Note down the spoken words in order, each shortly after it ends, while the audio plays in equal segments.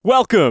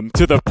Welcome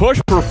to the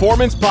Push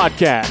Performance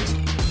Podcast.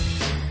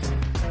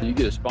 Do you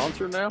get a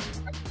sponsor now?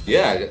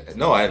 Yeah,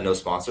 no, I have no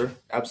sponsor.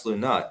 Absolutely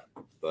not.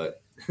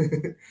 But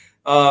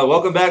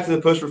welcome back to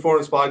the Push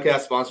Performance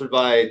Podcast, sponsored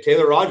by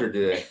Taylor Roger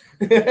today.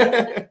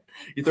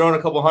 You're throwing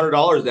a couple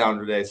 $100 down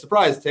today.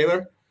 Surprise,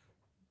 Taylor.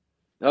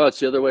 No,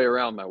 it's the other way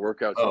around. My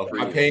workouts are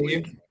free. I'm paying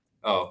you?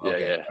 Oh,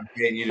 okay. Yeah. I'm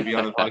paying you to be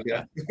on the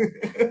podcast.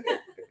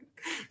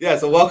 Yeah,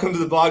 so welcome to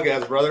the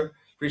podcast, brother.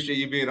 Appreciate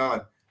you being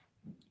on.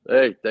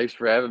 Hey, thanks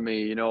for having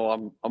me. You know,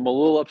 I'm a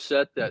little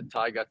upset that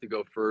Ty got to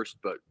go first,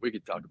 but we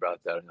could talk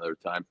about that another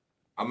time.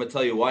 I'm going to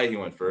tell you why he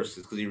went first.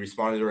 It's because he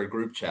responded to our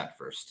group chat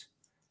first.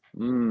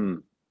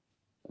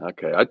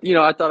 Okay.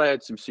 I thought I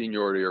had some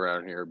seniority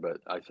around here, but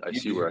I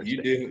see where I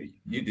stand.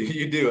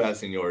 You do have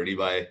seniority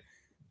by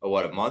a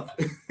month?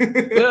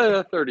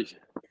 30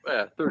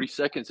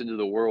 seconds into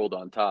the world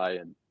on Ty,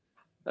 and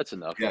that's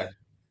enough. Yeah.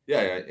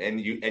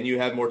 And you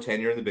have more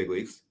tenure in the big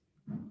leagues.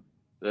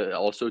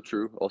 Also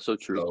true.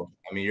 So,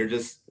 I mean, you're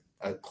just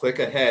a click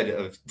ahead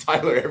of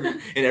Tyler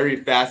in every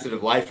facet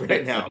of life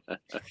right now.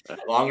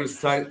 Longest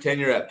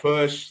tenure at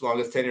Push,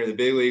 longest tenure in the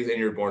big leagues, and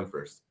you're born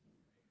first.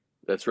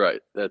 That's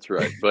right.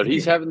 But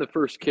he's having the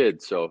first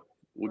kid, so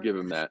we'll give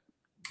him that.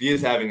 He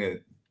is having a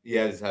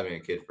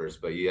kid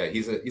first, but yeah,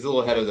 he's a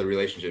little ahead of the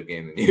relationship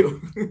game than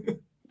you.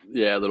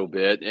 Yeah, a little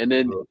bit. And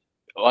then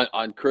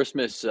on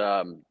Christmas,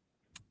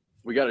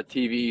 we got a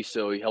TV,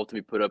 so he helped me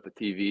put up a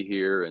TV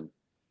here, and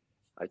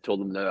I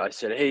told him that I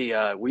said, "Hey,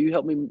 will you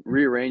help me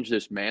rearrange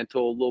this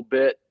mantle a little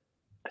bit?"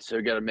 I said,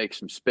 "We got to make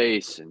some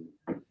space, and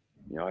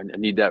I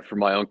need that for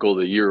my Uncle of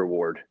the Year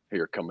award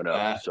here coming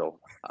up." So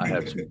I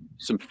have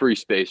some free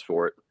space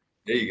for it.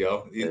 There you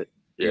go.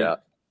 Yeah.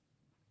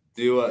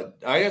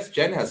 I guess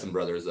Jen has some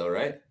brothers though,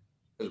 right?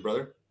 His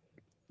brother.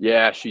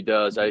 Yeah, she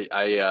does.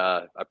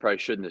 I probably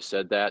shouldn't have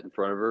said that in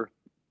front of her,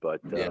 but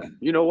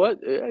you know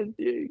what?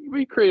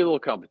 We create a little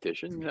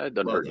competition. It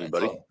doesn't hurt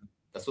anybody.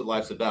 That's what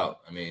life's about.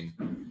 I mean,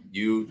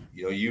 you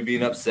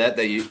being upset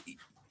that he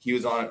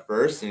was on it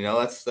first, and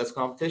that's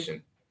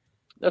competition.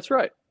 That's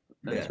right.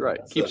 That's right.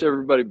 Keeps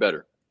everybody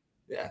better.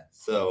 Yeah.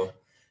 So,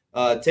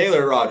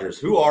 Taylor Rogers,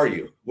 who are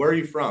you? Where are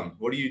you from?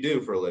 What do you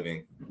do for a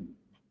living?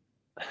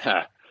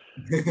 Man,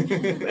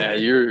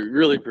 you're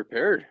really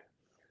prepared.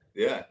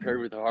 Yeah. Prepared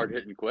with the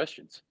hard-hitting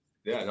questions.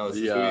 Yeah. No, let's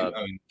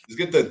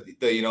get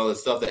the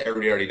stuff that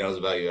everybody already knows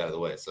about you out of the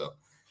way. So.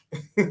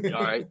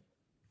 All right.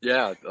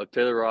 Yeah,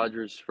 Taylor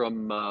Rogers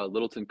from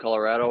Littleton,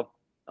 Colorado.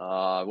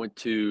 Went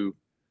to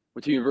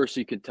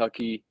University of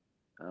Kentucky.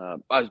 I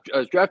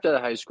was drafted out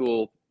of high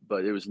school,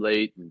 but it was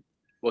late and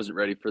wasn't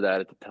ready for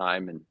that at the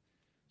time. And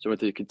so I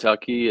went to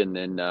Kentucky and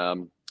then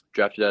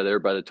drafted out of there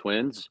by the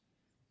Twins.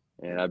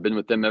 And I've been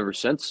with them ever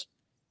since.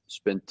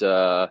 Spent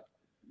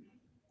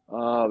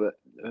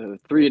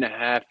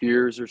 3.5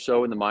 years or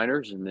so in the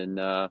minors, and then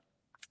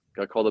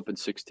got called up in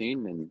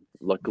 16, and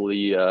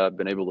luckily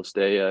been able to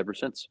stay ever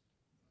since.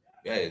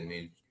 Yeah, I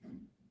mean,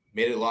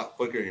 made it a lot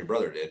quicker than your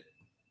brother did.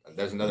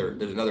 There's another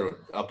one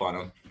up on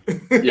him.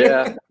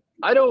 Yeah,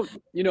 I don't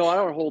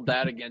hold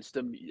that against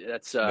him.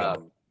 That's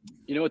at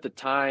the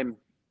time,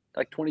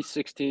 like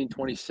 2016,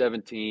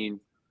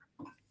 2017,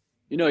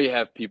 you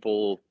have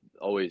people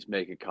always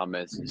making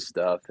comments and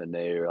stuff, and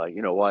they're like,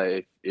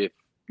 why if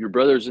your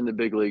brother's in the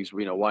big leagues,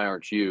 why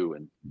aren't you?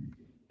 And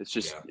it's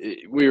just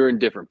we were in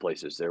different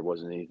places. There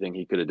wasn't anything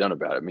he could have done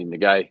about it. I mean, the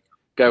guy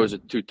was a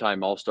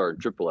 2-time All-Star in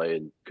AAA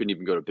and couldn't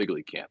even go to big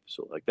league camp.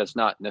 So that's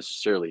not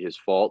necessarily his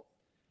fault.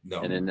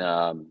 No. And then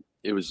I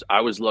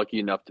was lucky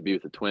enough to be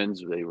with the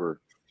Twins. They were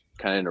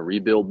kind of in a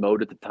rebuild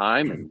mode at the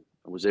time, and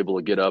I was able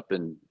to get up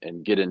and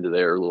get into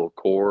their little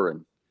core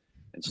and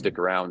stick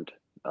around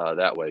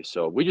that way.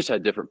 So we just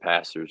had different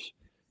pastors.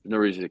 There's no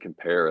reason to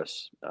compare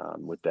us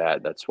with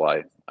that. That's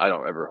why I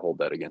don't ever hold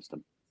that against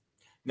them.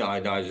 No,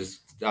 I was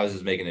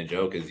just making a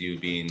joke as you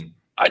being.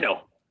 I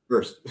know.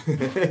 First.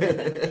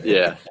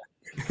 Yeah.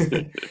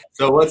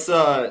 So what's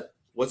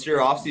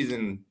your off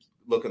season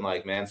looking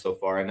like, man, so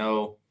far? I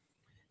know,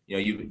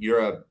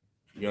 you're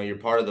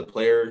part of the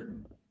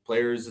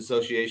players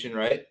association,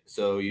 right?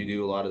 So you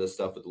do a lot of the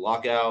stuff with the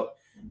lockout.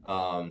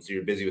 So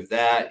you're busy with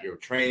that. You're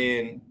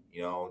training.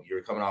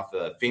 You're coming off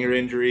a finger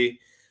injury.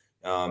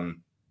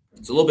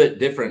 It's a little bit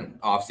different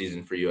off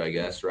season for you, I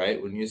guess, right?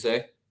 Wouldn't you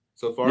say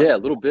so far? Yeah, a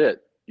little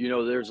bit.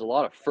 There's a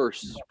lot of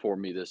firsts for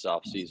me this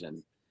off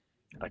season.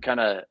 I kind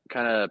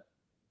of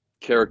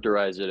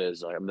characterize it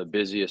as like I'm the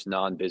busiest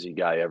non-busy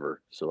guy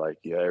ever. So like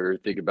you ever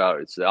think about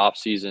it's the off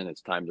season,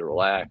 it's time to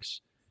relax,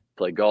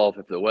 play golf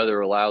if the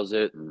weather allows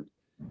it, and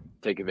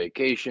take a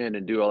vacation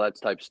and do all that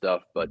type of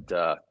stuff. But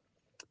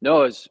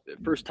no, it's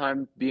first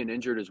time being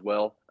injured as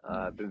well.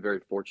 I've been very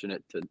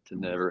fortunate to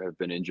never have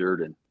been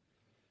injured, and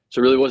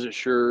so really wasn't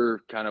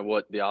sure kind of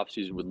what the off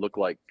season would look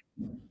like,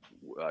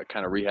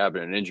 kind of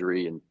rehabbing an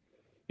injury. And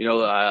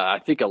I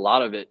think a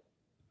lot of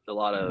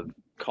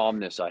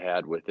calmness I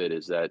had with it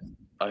is that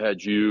I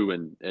had you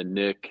and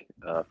Nick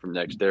from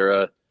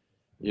NextEra,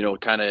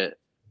 kind of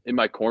in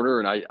my corner,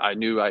 and I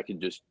knew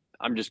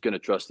I'm just going to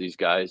trust these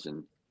guys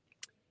and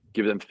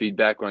give them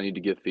feedback when I need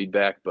to give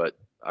feedback. But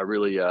I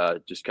really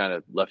just kind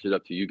of left it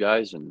up to you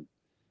guys, and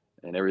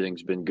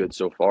everything's been good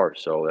so far.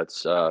 So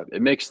that's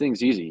it makes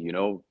things easy. You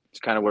know, it's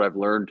kind of what I've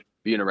learned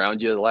being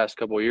around you the last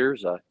couple of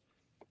years.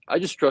 I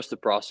just trust the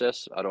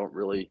process. I don't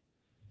really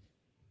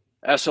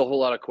ask a whole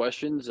lot of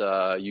questions.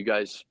 You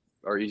guys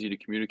are easy to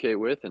communicate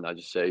with, and I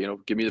just say, you know,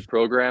 give me the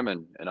program,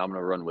 and I'm going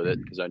to run with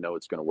it because I know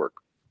it's going to work.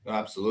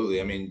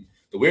 Absolutely. I mean,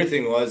 the weird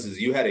thing is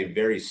you had a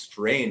very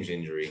strange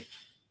injury,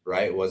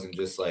 right? It wasn't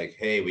just like,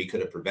 hey, we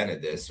could have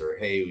prevented this, or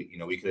hey, you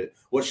know, we could.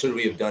 What should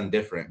we have done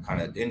different?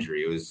 Kind of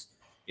injury. It was,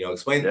 you know,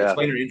 explain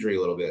your injury a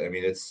little bit. I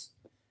mean, it's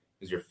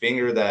your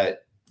finger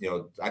that, you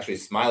know, actually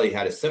Smiley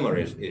had a similar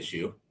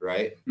issue,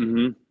 right?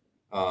 Mm-hmm.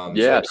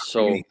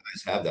 So many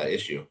guys have that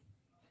issue.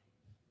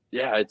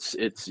 Yeah,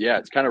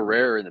 it's kind of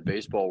rare in the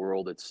baseball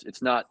world.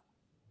 It's not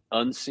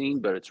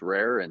unseen, but it's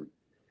rare. And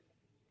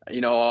you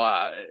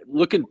know,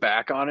 looking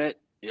back on it,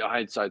 you know,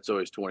 hindsight's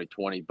always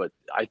 20/20. But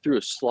I threw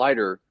a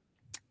slider,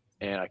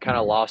 and I kind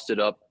of lost it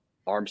up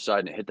arm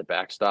side, and it hit the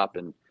backstop,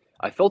 and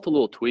I felt a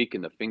little tweak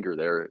in the finger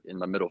there, in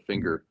my middle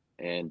finger.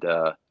 And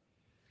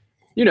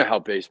you know how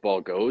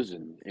baseball goes,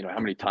 and you know how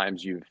many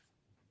times you've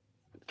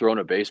thrown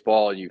a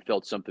baseball and you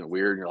felt something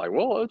weird, and you're like,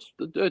 well,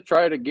 let's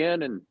try it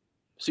again and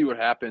see what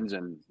happens.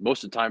 And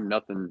most of the time,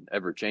 nothing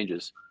ever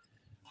changes.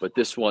 But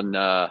this one,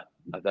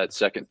 that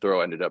second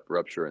throw ended up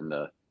rupturing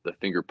the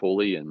finger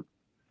pulley, and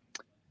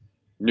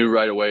knew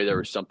right away there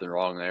was something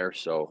wrong there.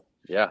 So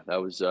yeah,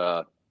 that was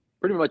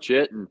pretty much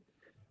it. And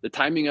the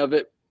timing of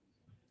it,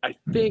 I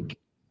think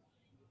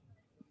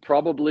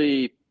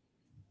probably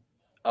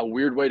a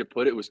weird way to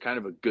put it was kind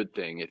of a good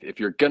thing. If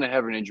you're going to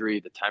have an injury,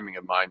 the timing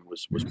of mine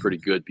was pretty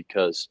good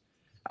because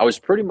I was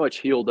pretty much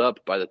healed up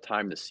by the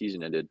time the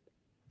season ended.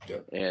 Yeah.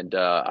 And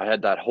I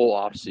had that whole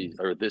off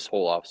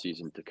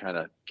season to kind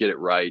of get it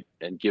right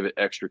and give it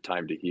extra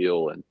time to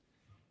heal and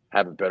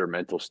have a better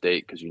mental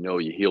state, because you know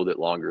you healed it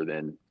longer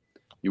than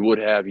you would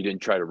have. You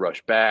didn't try to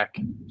rush back.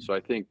 So I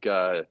think,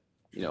 you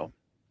know,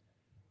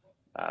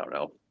 I don't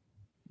know.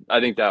 I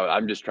think that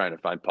I'm just trying to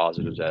find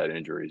positives out of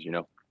injuries, you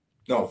know?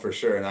 No, for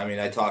sure. And I mean,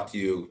 I talked to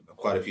you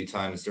quite a few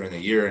times during the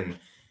year, and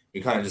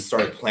we kind of just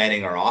started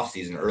planning our off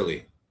season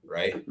early,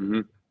 right?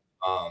 Mm-hmm.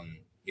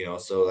 You know,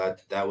 so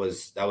that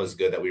was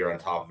good that we were on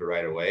top of it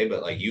right away.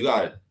 But like, you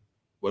got,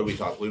 what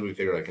did we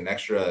figure, like an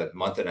extra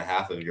month and a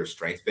half of your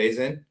strength phase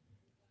in?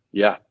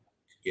 Yeah.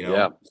 You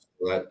know,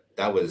 so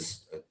that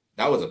was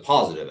a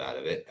positive out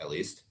of it, at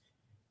least.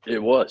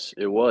 It was.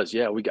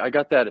 Yeah. I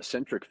got that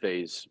eccentric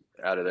phase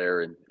out of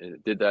there, and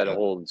did that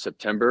whole in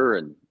September,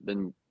 and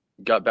then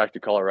got back to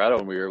Colorado,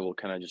 and we were able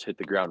to kind of just hit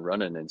the ground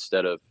running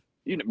instead of,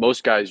 you know,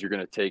 most guys you're going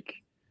to take,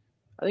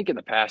 I think in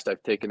the past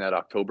I've taken that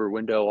October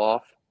window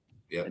off.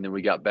 Yeah. And then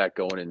we got back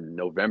going in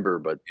November,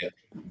 but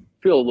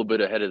feel a little bit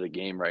ahead of the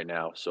game right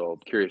now. So I'm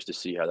curious to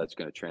see how that's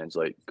going to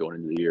translate going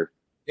into the year.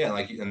 Yeah.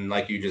 Like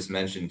you just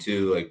mentioned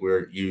too, like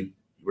we're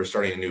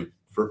starting a new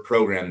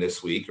program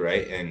this week,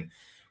 right? And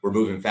we're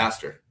moving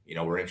faster. You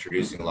know, we're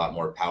introducing a lot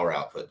more power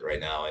output right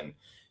now. And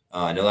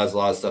I know that's a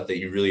lot of stuff that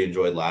you really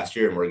enjoyed last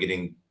year, and we're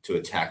getting to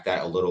attack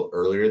that a little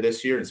earlier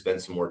this year and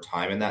spend some more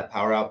time in that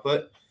power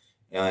output.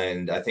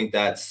 And I think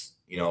that's,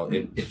 you know,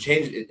 it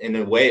changed in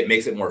a way. It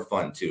makes it more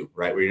fun too,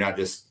 right? Where you're not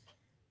just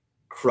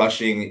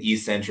crushing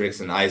eccentrics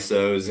and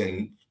isos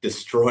and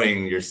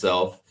destroying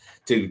yourself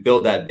to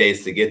build that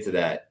base to get to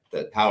that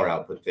power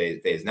output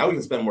phase. Now we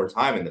can spend more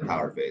time in the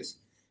power phase,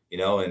 you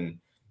know, and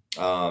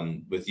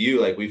with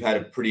you, like we've had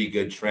a pretty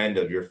good trend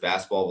of your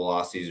fastball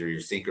velocities or your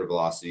sinker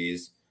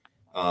velocities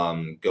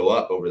go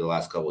up over the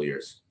last couple of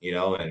years, you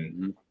know,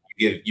 and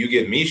you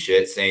give me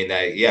shit saying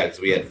that, yeah, because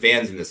we had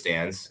fans in the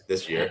stands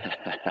this year,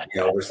 you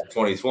know, versus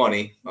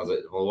 2020. I was like,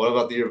 well, what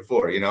about the year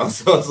before, you know?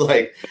 So it's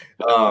like,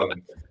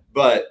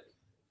 but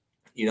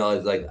you know,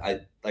 it's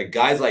like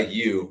guys like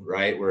you,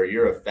 right, where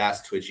you're a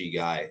fast, twitchy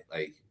guy,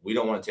 like we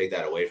don't want to take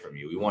that away from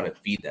you. We want to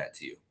feed that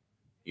to you.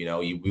 You know,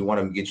 we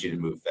want to get you to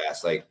move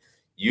fast. Like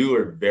you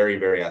are very,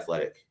 very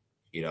athletic,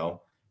 you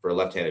know, for a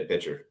left-handed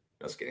pitcher.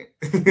 Just kidding.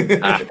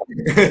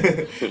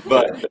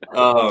 But,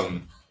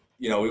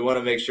 you know, we want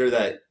to make sure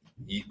that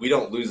we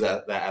don't lose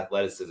that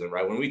athleticism,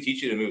 right? When we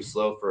teach you to move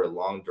slow for a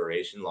long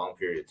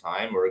period of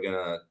time, we're going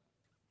to,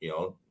 you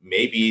know,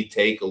 maybe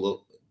take a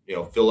little, you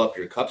know, fill up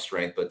your cup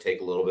strength, but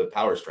take a little bit of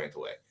power strength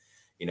away,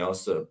 you know,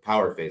 so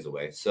power phase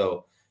away.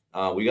 So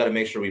we got to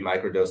make sure we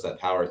microdose that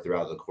power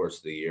throughout the course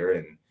of the year.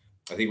 And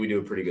I think we do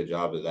a pretty good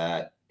job of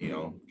that, you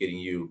know, getting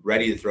you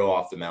ready to throw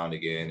off the mound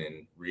again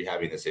and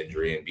rehabbing this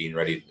injury and being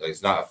ready. Like,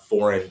 it's not a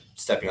foreign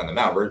stepping on the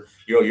mound.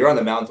 You're on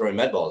the mound throwing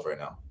med balls right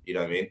now. You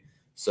know what I mean?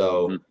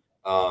 So,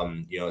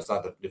 you know, it's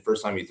not the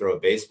first time you throw a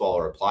baseball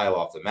or a plyo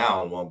off the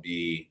mound won't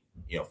be,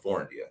 you know,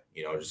 foreign to you,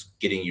 you know, just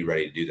getting you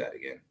ready to do that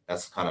again.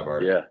 That's kind of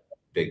our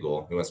big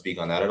goal. You want to speak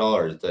on that at all,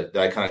 or did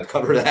I kind of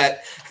cover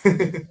that?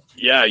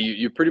 Yeah,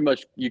 you pretty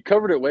much, you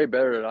covered it way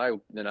better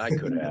than I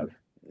could have.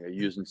 You know,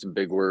 using some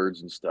big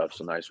words and stuff.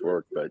 So nice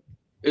work, but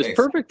it's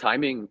perfect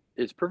timing.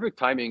 It's perfect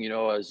timing. You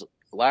know, as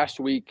last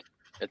week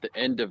at the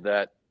end of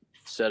that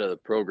set of the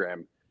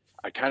program,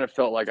 I kind of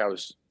felt like I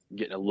was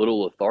getting a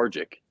little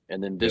lethargic,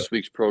 And then this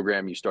week's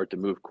program, you start to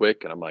move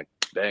quick. And I'm like,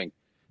 bang,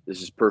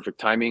 this is perfect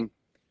timing.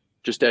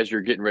 Just as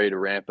you're getting ready to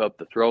ramp up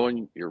the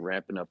throwing, you're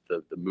ramping up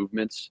the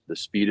movements, the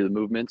speed of the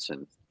movements.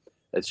 And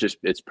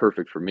it's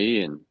perfect for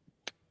me. And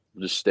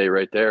just stay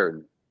right there.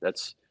 And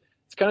it's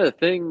kind of the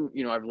thing,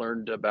 I've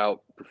learned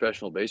about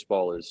professional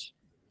baseball is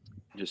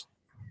just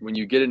when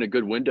you get in a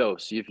good window,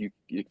 see if you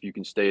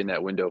can stay in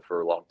that window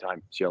for a long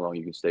time, see how long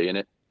you can stay in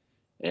it.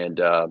 And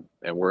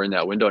we're in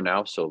that window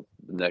now. So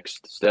the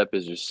next step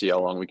is just see how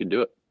long we can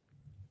do it.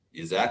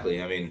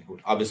 Exactly. I mean,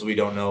 obviously we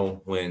don't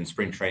know when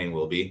spring training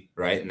will be,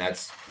 right? And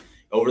that's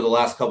over the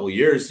last couple of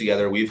years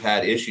together, we've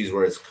had issues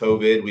where it's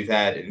COVID. We've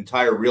had an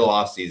entire real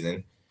off season.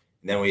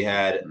 And then we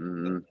had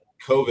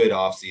COVID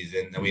off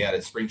season. Then we had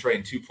a spring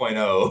training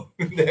 2.0.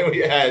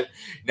 Then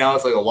now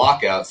it's like a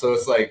lockout. So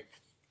it's like,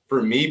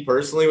 for me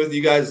personally with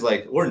you guys,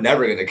 like we're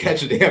never going to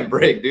catch a damn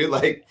break, dude.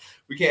 Like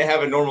we can't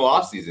have a normal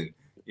off season,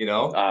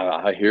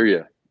 I hear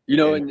you,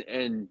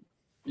 and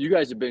you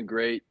guys have been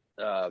great.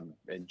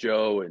 And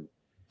Joe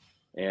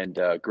and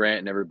Grant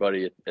and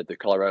everybody at the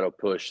Colorado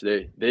Push,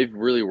 they've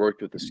really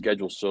worked with the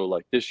schedule. So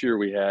like this year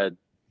we had,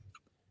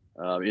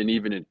 and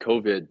even in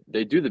COVID,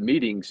 they do the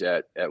meetings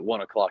at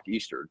 1:00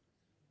 Eastern.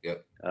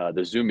 Yep.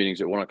 The Zoom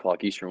meetings at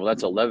 1:00 Eastern. Well,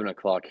 that's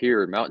 11:00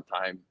 here Mountain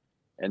Time,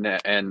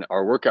 and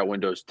our workout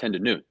window is 10 to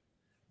noon.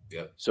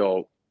 Yeah.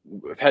 So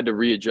we've had to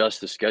readjust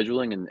the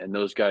scheduling, and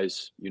those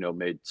guys,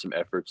 made some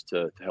efforts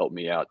to help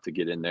me out to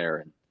get in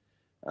there,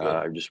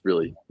 and just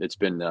really, it's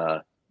been.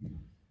 I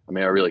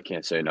really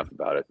can't say enough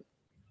about it.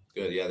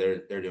 Good. Yeah,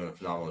 they're doing a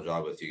phenomenal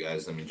job with you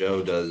guys. I mean,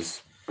 Joe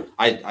does.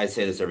 I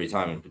say this every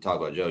time we talk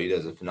about Joe. He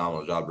does a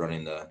phenomenal job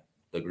running the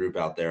group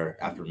out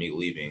there after me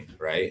leaving,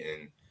 right?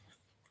 And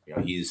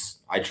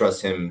I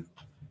trust him.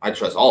 I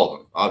trust all of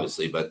them,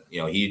 obviously, but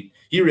he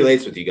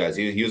relates with you guys.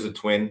 He was a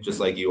twin, just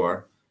like you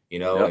are,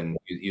 Yep. and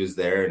he was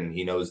there, and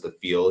he knows the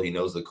feel, he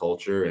knows the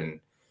culture, and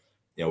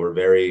we're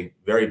very,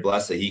 very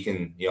blessed that he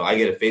can. I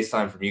get a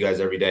FaceTime from you guys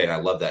every day, and I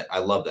love that.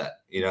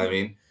 You know what I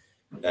mean?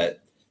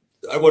 That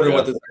I wonder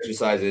what this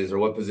exercise is or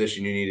what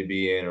position you need to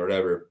be in or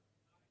whatever,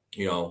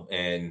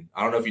 and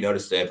I don't know if you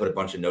noticed today, I put a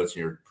bunch of notes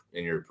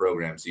in your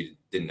program, so you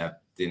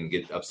didn't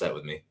get upset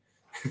with me.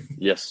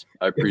 Yes,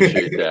 I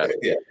appreciate that.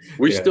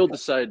 We still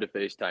decided to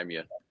FaceTime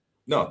you.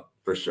 No,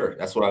 for sure.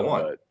 That's what I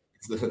want.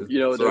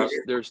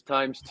 There's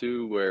times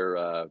too where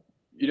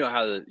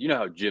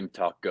how gym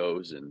talk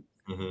goes, and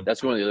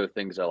that's one of the other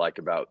things I like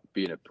about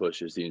being at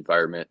Push is the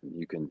environment, and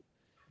you can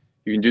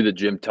do the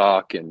gym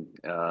talk and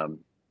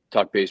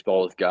talk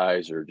baseball with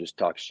guys or just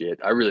talk shit.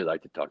 I really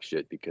like to talk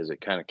shit because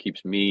it kind of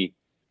keeps me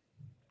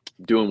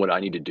doing what I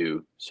need to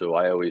do. So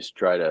I always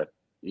try to,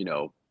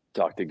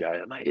 talk to guys.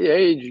 I'm like,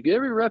 hey, did you get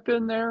every rep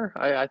in there?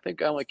 I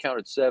think I only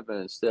counted 7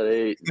 instead of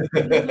 8.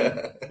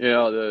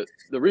 The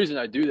reason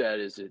I do that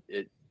is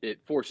it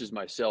forces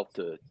myself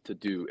to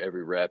do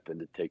every rep and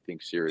to take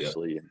things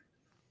seriously. Yep.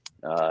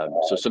 And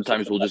so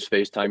sometimes we'll just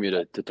FaceTime you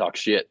to talk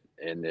shit,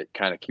 and it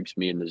kind of keeps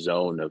me in the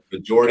zone of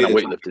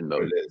weightlifting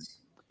mode.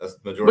 That's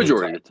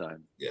majority of the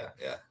time. Yeah.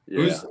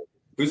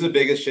 Who's the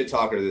biggest shit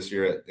talker this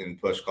year in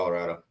Push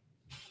Colorado?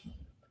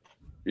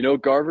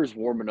 Garver's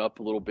warming up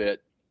a little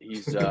bit.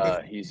 He's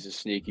a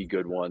sneaky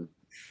good one.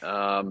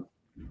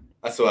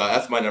 That's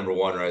my number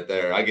one right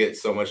there. I get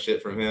so much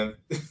shit from him.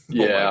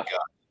 Yeah.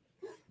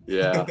 Oh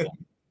yeah.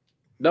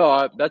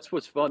 No, that's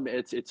what's fun.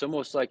 It's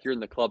almost like you're in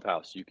the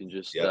clubhouse. You can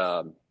just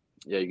you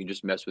can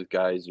just mess with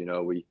guys.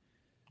 We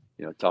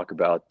talk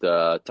about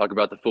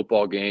the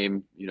football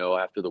game,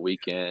 after the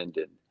weekend,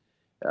 and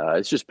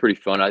it's just pretty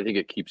fun. I think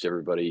it keeps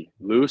everybody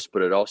loose,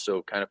 but it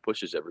also kind of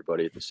pushes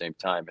everybody at the same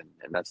time,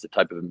 and that's the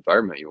type of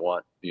environment you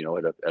want,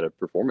 at a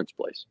performance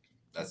place.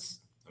 That's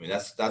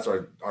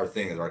our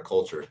thing. Is our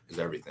culture is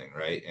everything,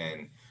 right?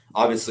 And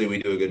obviously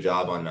we do a good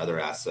job on other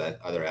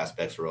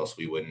aspects, or else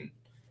we wouldn't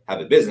have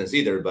a business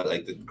either. But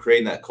like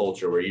creating that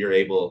culture where you're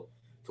able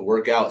to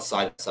work out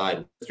side by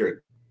side with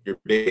your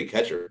big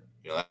catcher.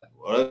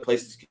 What other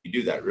places can you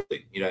do that,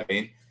 really? You know what I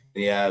mean?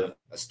 And you have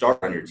a star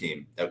on your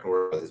team that can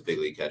work with his big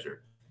league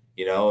catcher,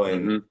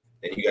 and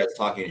you guys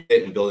talking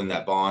shit and building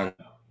that bond,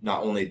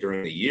 not only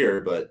during the year,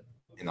 but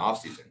in the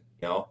off season,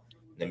 and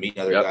then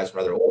meeting other guys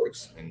from other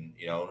orgs and,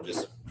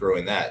 just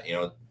growing that,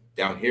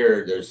 down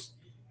here, there's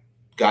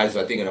guys,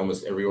 I think in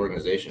almost every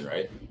organization,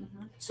 right?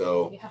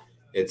 So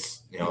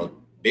it's,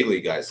 big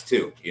league guys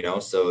too,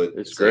 so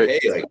it's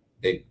great. Like,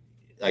 hey,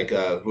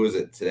 who is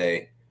it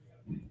today?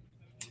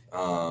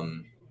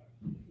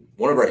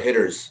 One of our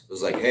hitters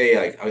was like,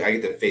 hey, I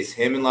get to face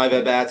him in live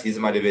at bats. He's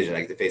in my division. I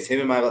get to face him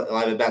in my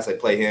live at bats. I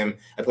play him.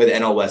 I play the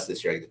NL West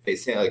this year. I get to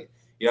face him. Like,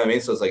 you know what I mean?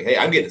 So it's like, hey,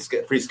 I'm getting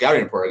a free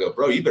scouting report. I go,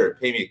 bro, you better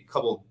pay me a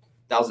couple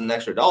 $1,000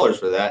 extra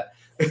for that.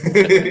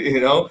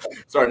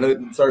 Start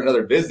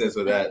another business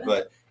with that.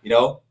 But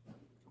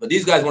but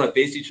these guys want to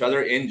face each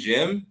other in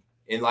gym,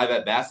 in live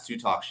at bats to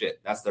talk shit.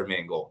 That's their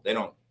main goal. They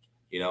don't,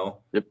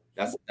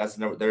 that's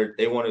number.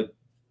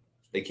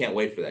 They can't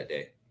wait for that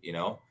day.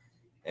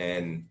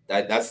 And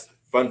that's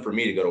fun for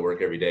me to go to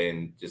work every day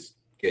and just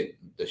get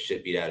the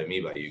shit beat out of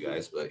me by you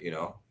guys. But,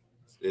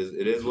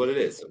 it is what it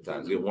is.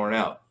 Sometimes get worn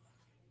out.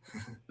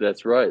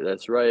 That's right.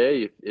 That's right.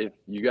 Hey, if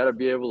you got to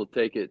be able to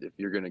take it if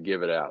you're going to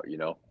give it out,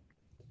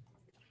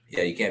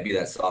 Yeah, you can't be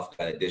that soft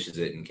guy that dishes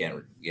it and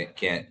can't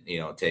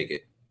take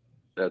it.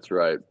 That's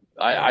right.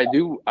 Yeah.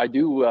 I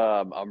do.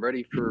 I'm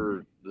ready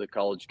for the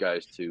college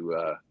guys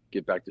to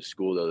get back to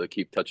school, though. They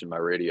keep touching my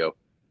radio.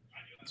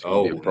 It's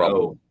going to be a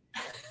problem.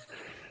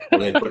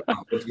 No. What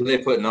are they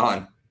putting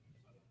on?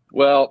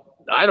 Well,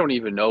 I don't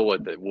even know I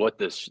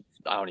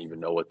don't even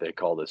know what they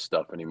call this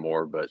stuff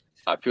anymore, but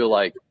I feel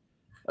like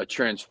a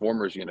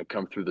transformer is going to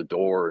come through the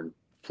door and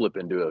flip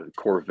into a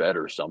Corvette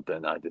or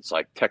something. It's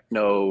like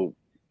techno,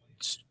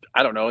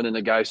 I don't know. And then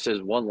the guy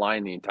says one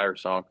line the entire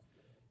song.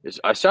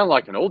 I sound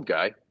like an old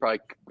guy, probably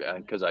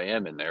because I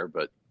am in there,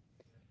 but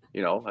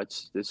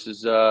this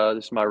is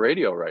my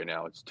radio right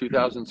now. It's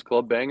 2000s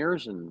club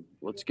bangers, and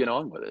let's get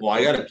on with it.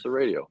 Well, the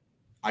radio.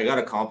 I got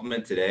a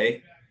compliment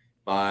today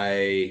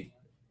by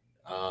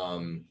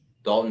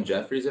Dalton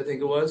Jeffries, I think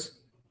it was.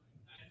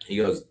 He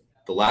goes,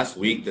 the last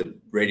week the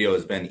radio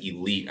has been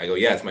elite. I go,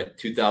 yeah, it's my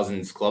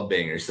 2000s club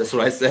bangers. That's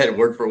what I said,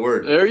 word for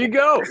word. There you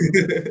go.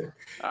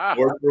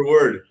 Word for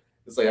word.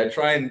 It's like I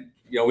try and,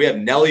 we have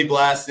Nelly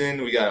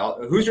blasting. We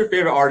got, who's your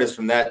favorite artist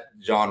from that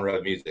genre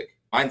of music?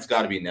 Mine's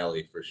got to be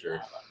Nelly for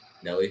sure.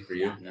 Nelly for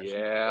you?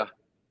 Yeah.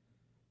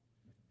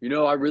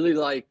 I really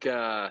like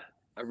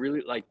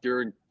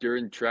during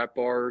trap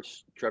bar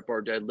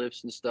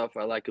deadlifts and stuff.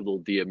 I like a little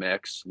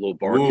DMX, a little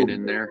barking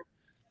in there.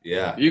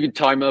 Yeah. If you can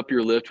time up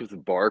your lift with a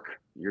bark,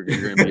 you're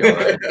gonna be all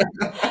right.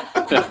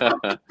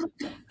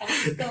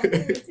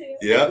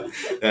 Yeah,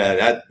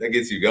 that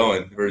gets you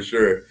going for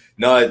sure.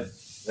 No,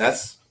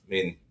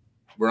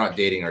 we're not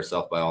dating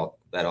ourselves by all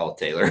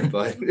Taylor,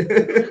 but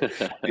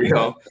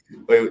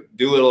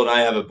Doolittle and I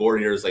have a board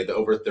here. It's like the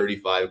over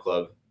 35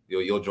 club.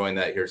 You'll join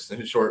that here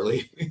soon,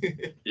 shortly.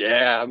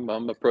 Yeah,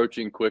 I'm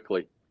approaching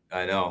quickly.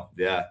 I know.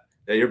 Yeah.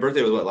 Your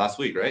birthday was last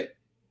week, right?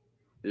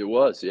 It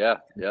was. Yeah.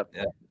 Yep.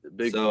 Yeah.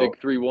 Big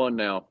 3-1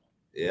 now.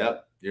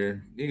 Yep.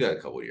 You got a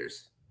couple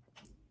years.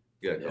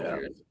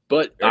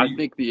 But I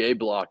think the A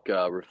block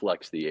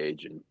reflects the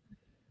age, and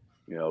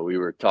we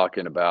were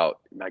talking about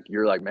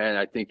you're like, man,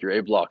 I think your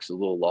A block's a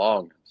little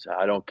long. So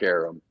I don't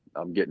care.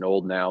 I'm getting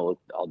old now.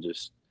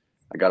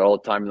 I got all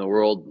the time in the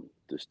world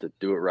just to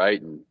do it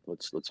right, and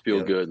let's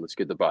feel good. Let's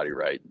get the body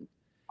right. And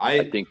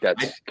I think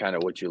that's kind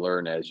of what you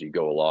learn as you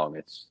go along.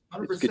 It's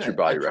get your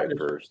body right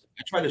first.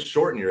 I tried to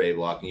shorten your A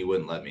block, and you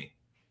wouldn't let me.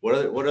 What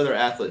other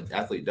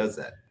athlete does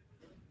that?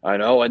 I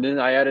know, and then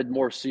I added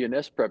more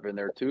CNS prep in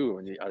there too.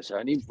 And I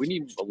said, we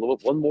need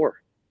one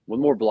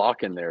more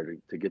block in there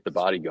to get the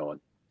body going.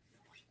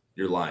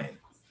 You're lying.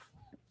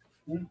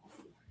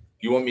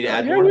 You want me to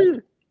add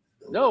more?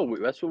 No,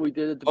 that's what we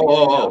did at the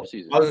beginning of the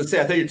season. I was gonna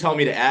say, I thought you were telling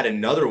me to add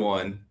another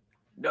one.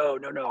 No.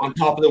 On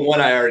top of the one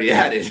I already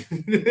added.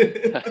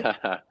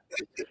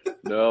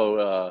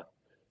 No,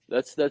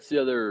 that's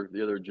the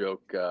other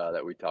joke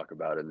that we talk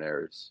about in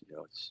there. It's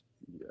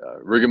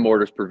rigor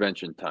mortis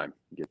prevention time.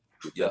 Get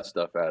that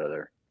stuff out of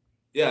there.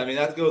 Yeah,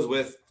 that goes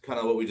with kind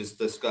of what we just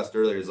discussed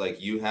earlier. Is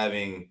like you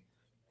having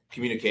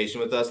communication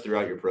with us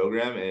throughout your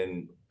program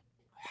and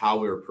how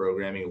we're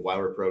programming, why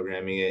we're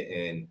programming it,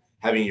 and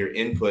having your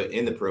input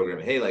in the program.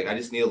 Hey, I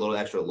just need a little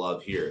extra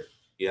love here.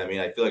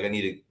 I feel like I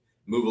need to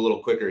move a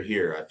little quicker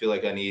here. I feel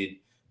like I need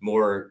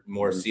more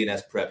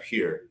CNS prep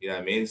here.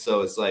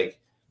 So it's like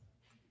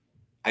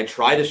I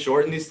try to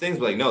shorten these things,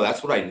 but no,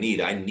 that's what I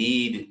need. I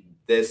need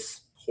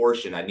this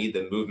portion. I need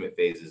the movement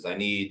phases. I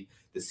need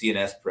the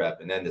CNS prep,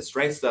 and then the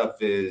strength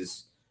stuff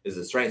is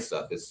the strength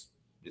stuff. It's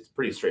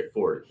pretty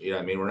straightforward.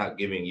 We're not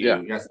giving you.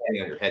 You're not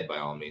standing on your head by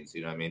all means.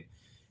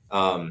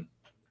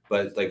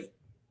 But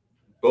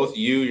both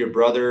you, your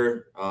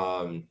brother,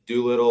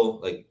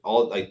 Doolittle,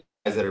 all guys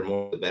that are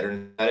more the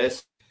veteran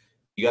status,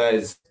 you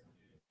guys,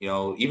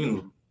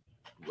 even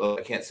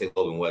I can't say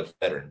Logan Webb's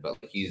veteran, but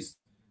he's,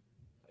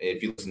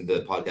 if you listen to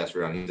the podcast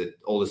around, he's the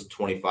oldest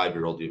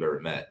 25-year-old you've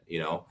ever met. Do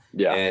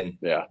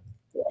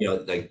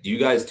you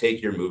guys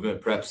take your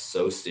movement preps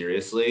so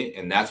seriously?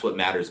 And that's what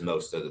matters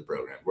most of the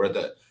program. Where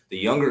the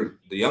younger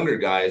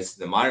guys,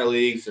 the minor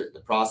leagues, or the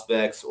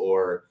prospects,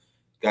 or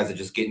guys that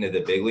just get into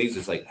the big leagues,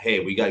 it's like, hey,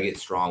 we got to get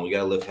strong. We got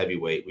to lift heavy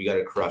weight. We got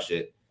to crush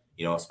it.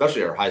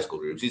 Especially our high school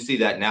groups. You see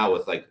that now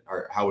with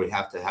how we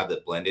have to have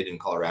that blended in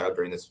Colorado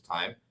during this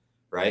time,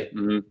 right?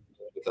 Mm-hmm.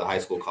 With the high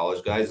school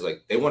college guys,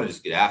 they want to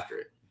just get after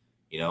it,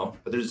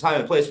 but there's a time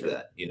and place for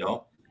that,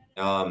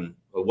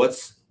 But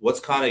what's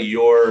kind of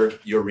your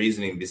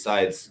reasoning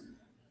besides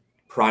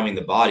priming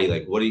the body?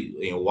 What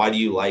do why do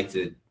you like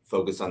to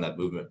focus on that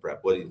movement prep?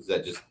 What is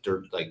that, just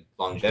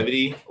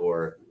longevity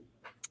or?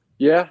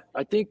 Yeah,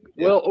 I think,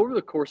 well, over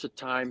the course of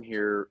time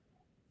here,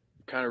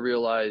 kind of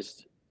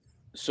realized,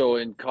 so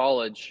in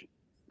college,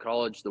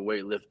 the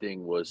weightlifting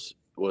was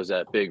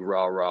that big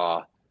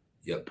rah-rah,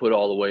 put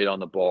all the weight on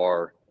the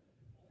bar,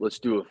 let's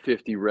do a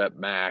 50 rep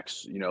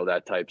max,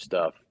 that type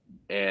stuff.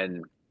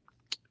 And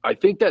I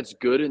think that's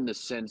good in the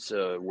sense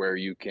of where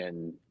you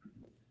can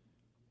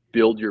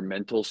build your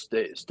mental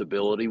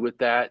stability with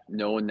that,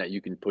 knowing that you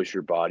can push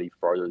your body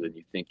farther than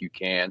you think you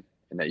can.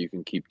 and that you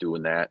can keep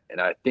doing that. And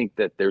I think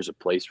that there's a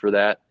place for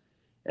that.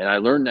 And I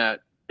learned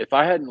that. If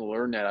I hadn't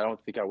learned that, I don't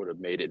think I would have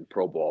made it in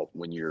pro ball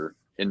when you're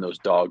in those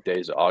dog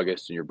days of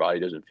August and your body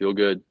doesn't feel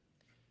good.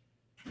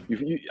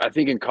 I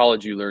think in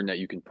college you learn that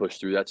you can push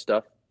through that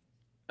stuff.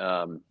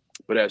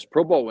 But as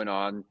pro ball went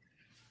on,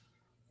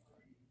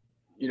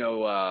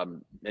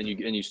 and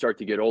you start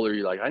to get older,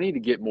 you're like, I need to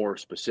get more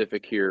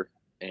specific here.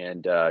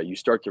 And you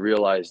start to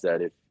realize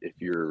that if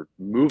you're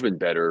moving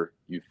better,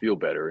 you feel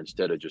better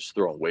instead of just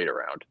throwing weight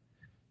around.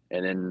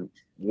 And then,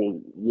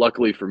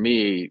 luckily for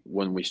me,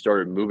 when we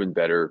started moving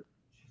better,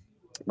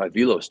 my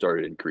velo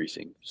started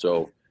increasing.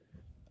 So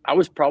I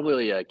was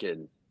probably like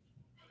an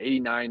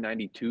 89,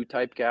 92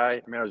 type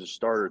guy. I mean, I was a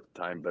starter at the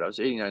time, but I was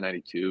 89,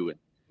 92. And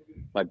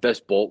my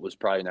best bolt was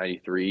probably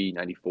 93,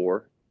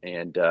 94.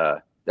 And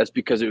that's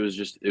because it was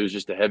just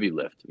a heavy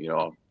lift,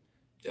 Yep.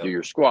 Do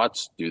your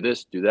squats, do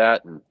this, do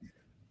that. And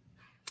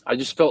I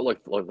just felt like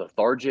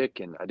lethargic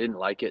and I didn't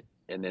like it.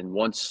 And then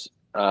once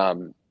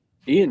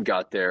Ian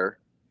got there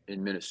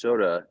in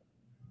Minnesota,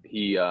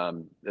 he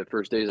the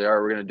first day he's like, all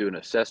right, we're going to do an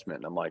assessment.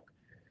 And I'm like,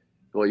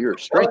 well, you're a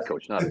strength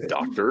coach, not a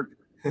doctor.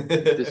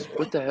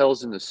 What the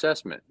hell's an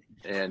assessment?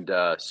 And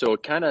so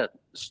it kind of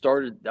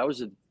started. That was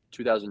in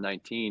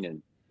 2019,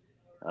 and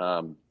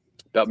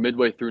about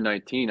midway through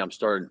 19, I'm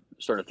starting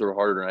to throw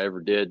harder than I ever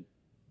did,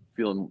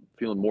 feeling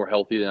more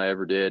healthy than I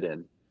ever did,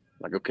 and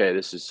like, okay,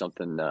 this is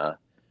something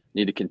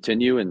need to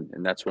continue,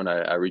 and that's when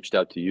I reached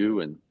out to you,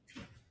 and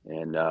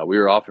we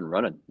were off and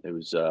running. It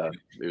was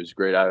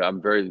great.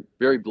 I'm very,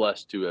 very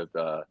blessed to have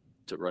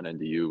to run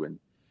into you, and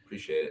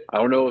appreciate it. I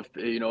don't know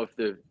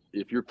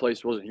if your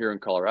place wasn't here in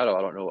Colorado,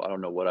 I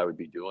don't know what I would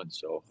be doing.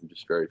 So I'm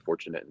just very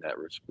fortunate in that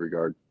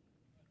regard.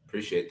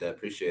 Appreciate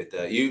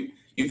that. You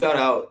found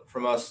out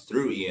from us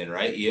through Ian,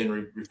 right?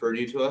 Ian referred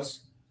you to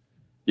us.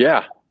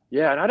 Yeah.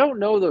 And I don't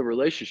know the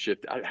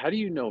relationship. How do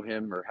you know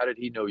him, or how did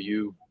he know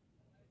you?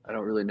 I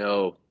don't really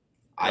know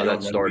how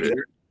that started.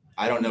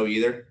 I don't know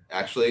either.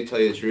 Actually, to tell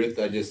you the truth,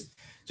 I just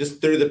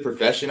through the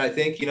profession, I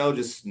think,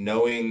 just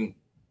knowing,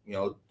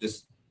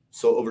 just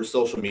so over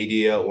social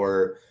media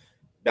or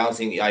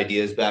bouncing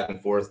ideas back and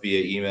forth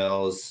via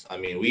emails. I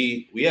mean,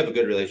 we have a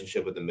good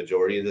relationship with the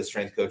majority of the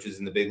strength coaches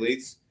in the big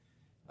leagues.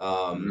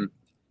 And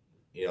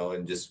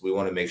just we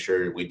want to make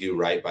sure we do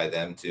right by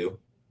them too,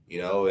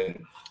 and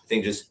I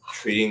think just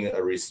treating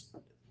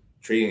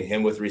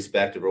him with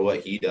respect over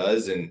what he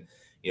does, and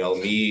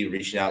me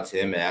reaching out to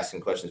him and asking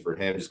questions for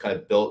him just kind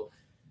of built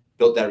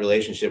that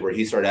relationship where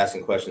he started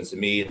asking questions to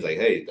me. It's like,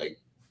 hey, like,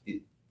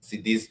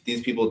 see,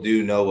 these people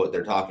do know what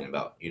they're talking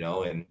about,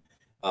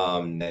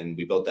 and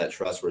we built that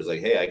trust where it's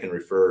like, hey, I can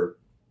refer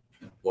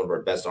one of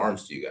our best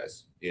arms to you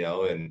guys,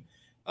 and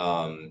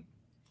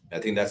I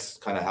think that's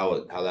kind of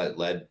how that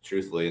led,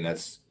 truthfully, and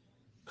that's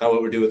kind of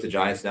what we're doing with the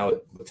Giants now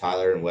with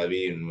Tyler and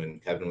Webby, and when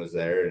Kevin was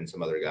there and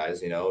some other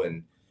guys,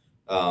 and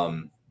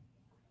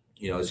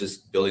it's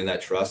just building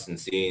that trust and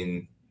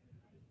seeing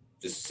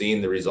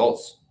the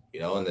results,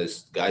 and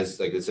this guys,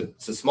 like, it's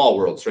a small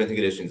world. Strength and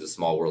conditioning is a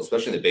small world,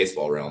 especially in the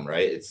baseball realm,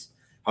 right? It's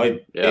how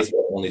many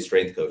baseball only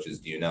strength coaches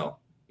do you know?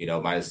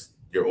 Minus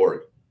your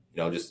org,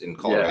 just in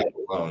Colorado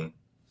alone,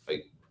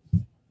 like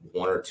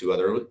one or two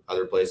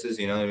other places,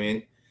 you know what I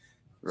mean?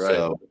 Right.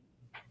 So,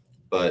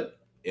 but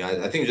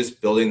I think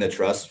just building the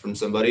trust from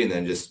somebody and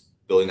then just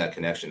building that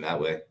connection that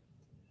way.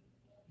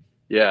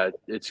 Yeah,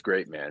 it's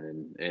great,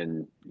 man.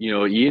 And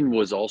Ian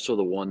was also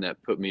the one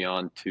that put me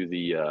on to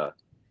the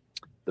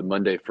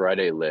Monday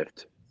Friday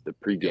lift, the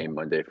pregame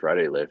Monday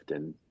Friday lift,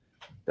 and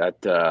that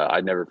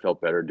I never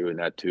felt better doing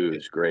that too. It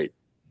was great.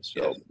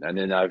 So, and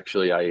then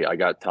actually I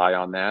got Ty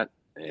on that,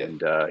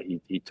 and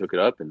he took it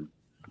up, and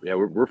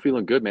we're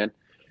feeling good, man.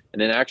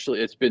 And then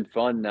actually it's been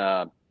fun.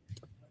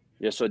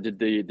 So I did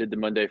the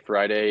Monday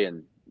Friday,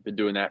 and been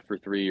doing that for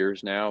 3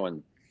 years now,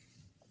 and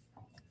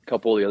a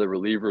couple of the other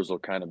relievers will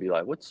kind of be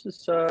like, what's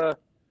this,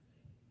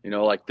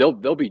 like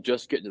they'll be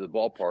just getting to the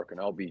ballpark and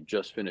I'll be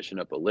just finishing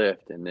up a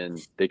lift, and then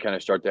they kind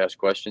of start to ask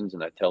questions,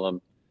 and I tell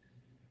them,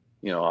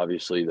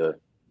 obviously the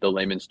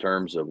layman's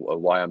terms of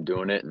why I'm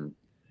doing it, and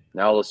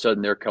now all of a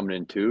sudden they're coming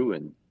in too.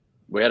 And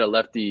we had a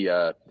lefty,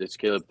 this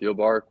Caleb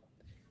Thielbar,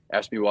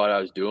 asked me what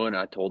I was doing, and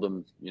I told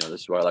him, this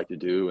is what I like to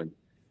do, and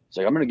he's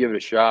like, I'm going to give it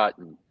a shot,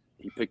 and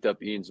he picked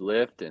up Ian's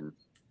lift, and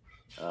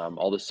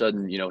all of a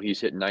sudden,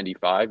 he's hitting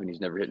 95, and he's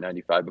never hit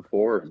 95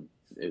 before. And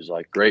it was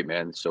like, great,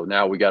 man. So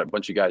now we got a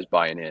bunch of guys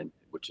buying in,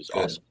 which is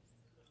awesome.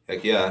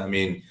 Heck yeah. I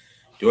mean,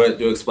 do you want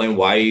to explain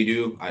why you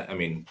do? I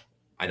mean,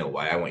 I know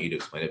why. I want you to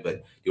explain it,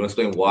 but do you want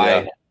to explain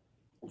why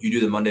you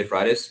do the Monday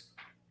Fridays?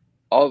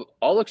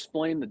 I'll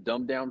explain the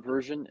dumbed down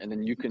version, and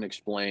then you can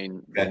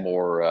explain the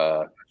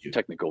more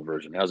technical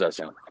version. How's that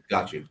sound?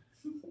 Got you.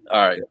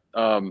 All right.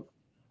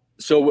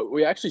 So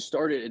we actually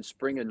started in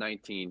spring of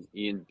 19.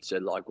 Ian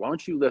said, like, why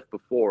don't you lift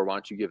before? Why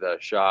don't you give that a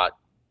shot?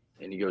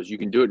 And he goes, you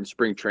can do it in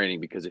spring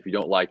training, because if you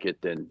don't like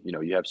it, then,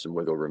 you have some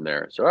wiggle room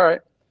there. So, all right.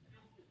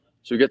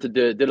 So we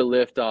did a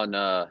lift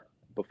on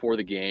before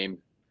the game.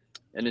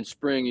 And in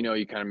spring,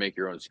 you kind of make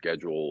your own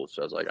schedule.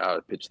 So I was like,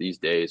 I'll pitch these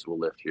days. We'll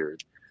lift here.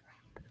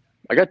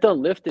 I got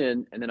done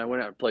lifting, and then I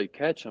went out and played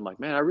catch. I'm like,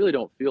 man, I really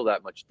don't feel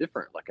that much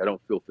different. Like, I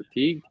don't feel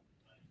fatigued.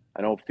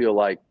 I don't feel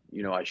like,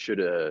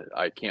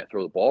 I can't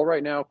throw the ball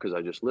right now because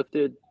I just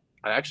lifted.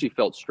 I actually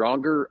felt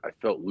stronger. I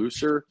felt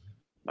looser.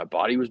 My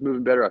body was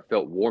moving better. I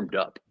felt warmed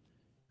up.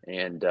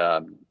 And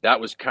that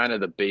was kind of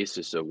the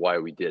basis of why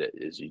we did it,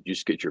 is you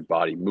just get your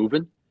body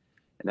moving.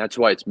 And that's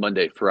why it's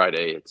Monday,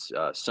 Friday. It's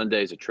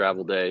Sunday's a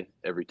travel day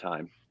every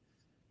time.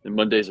 And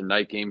Monday's a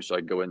night game, so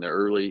I go in there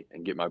early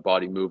and get my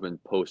body moving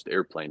post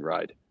airplane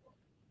ride.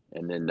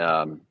 And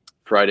then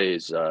Friday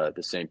is the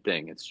same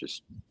thing. It's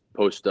just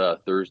post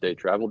Thursday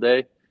travel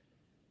day.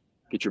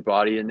 Get your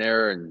body in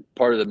there, and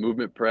part of the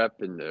movement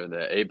prep and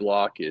the A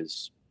block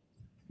is,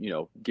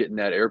 getting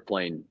that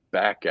airplane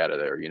back out of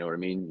there. You know what I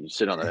mean? You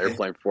sit on an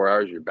airplane for 4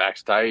 hours, your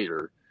back's tight,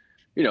 or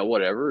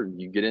whatever,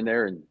 and you get in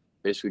there and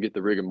basically get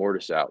the rigor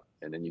mortis out,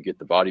 and then you get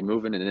the body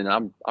moving, and then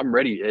I'm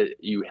ready.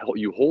 You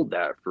hold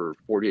that for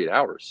 48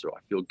 hours, so I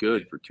feel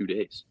good for 2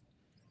 days.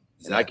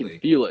 Exactly. And I can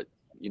feel it.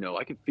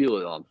 I can feel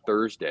it on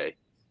Thursday.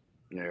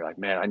 You're like,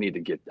 man, I need to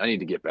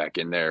get back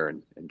in there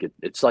and get.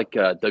 It's like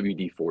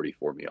WD-40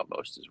 for me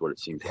almost, is what it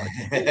seems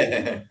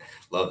like.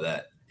 Love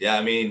that. Yeah,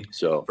 I mean,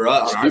 so for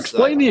us,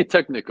 explain the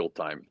technical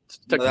time.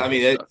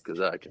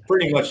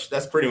 Pretty much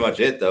that's pretty much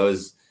it, though.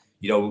 Is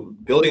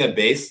building a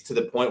base to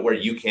the point where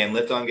you can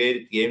lift on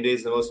game day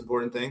is the most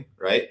important thing,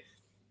 right?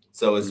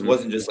 So it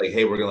wasn't just like,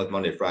 hey, we're gonna lift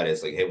Monday, Friday.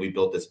 It's like, hey, we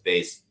built this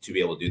base to be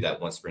able to do that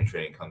once spring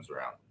training comes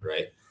around,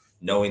 right?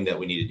 Knowing that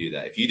we need to do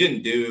that. If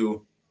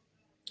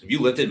you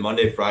lifted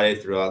Monday, Friday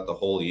throughout the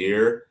whole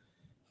year,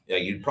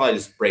 you'd probably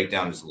just break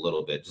down just a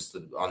little bit, just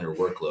on your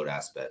workload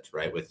aspect,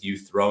 right? With you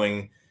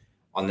throwing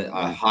on the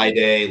high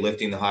day,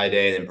 lifting the high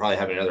day, and then probably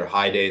having another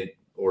high day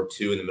or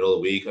two in the middle of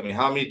the week. I mean,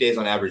 how many days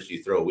on average do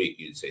you throw a week?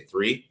 You'd say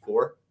 3,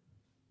 4?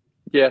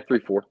 Yeah, 3,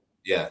 4.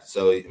 Yeah.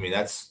 So, I mean,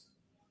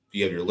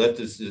 you have your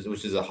lift,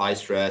 which is a high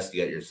stress.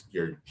 You got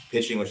your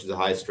pitching, which is a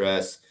high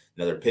stress.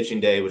 Another pitching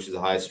day, which is a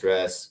high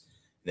stress.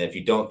 And then if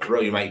you don't throw,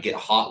 you might get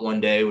hot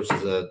one day, which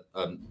is a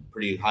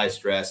pretty high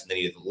stress. And then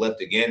you lift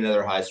again,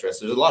 another high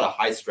stress. There's a lot of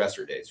high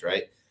stressor days,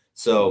 right?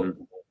 So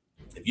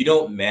if you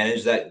don't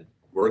manage that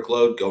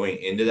workload going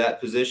into that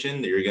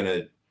position, you're going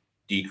to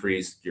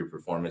decrease your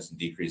performance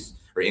and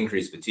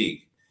increase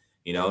fatigue.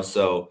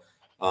 So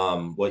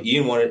what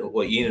Ian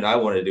and I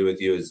want to do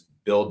with you is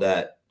build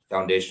that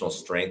foundational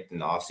strength in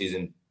the off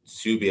season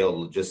to be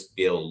able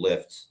to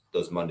lift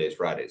those Mondays,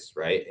 Fridays,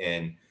 right?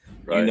 And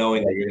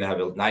knowing that you're going to have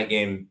a night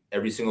game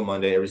every single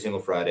Monday, every single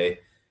Friday,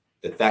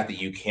 the fact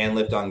that you can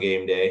lift on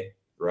game day,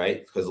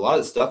 right? Because a lot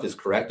of the stuff is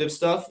corrective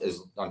stuff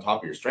is on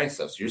top of your strength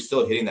stuff. So you're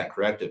still hitting that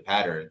corrective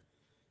pattern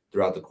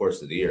throughout the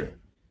course of the year,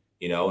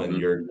 and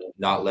you're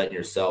not letting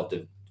yourself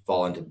to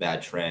fall into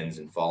bad trends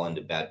and fall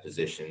into bad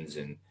positions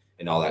and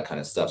all that kind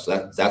of stuff.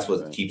 So that's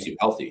what keeps you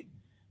healthy,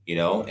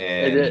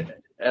 and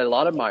a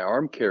lot of my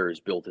arm care is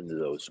built into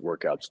those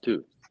workouts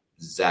too.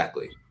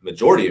 Exactly.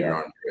 Majority of your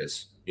arm care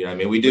is, I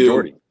mean, we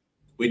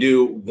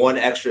do one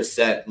extra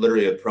set,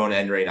 literally of prone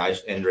end range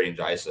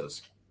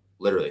isos.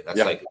 Literally. That's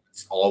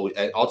it's all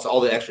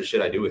the extra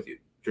shit I do with you,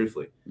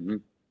 truthfully.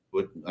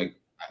 I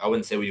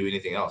wouldn't say we do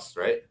anything else,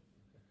 right?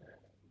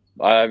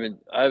 I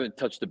haven't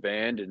touched a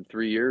band in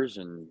 3 years,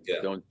 and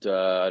I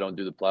don't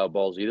do the plow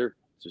balls either.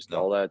 Just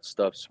all that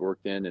stuff's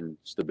worked in, and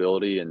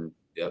stability, and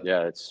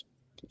it's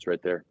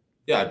right there.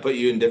 Yeah, I put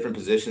you in different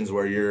positions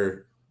where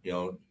you're,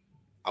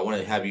 I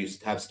want to have you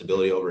have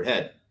stability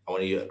overhead. I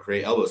want you to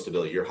create elbow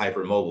stability. You're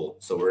hypermobile,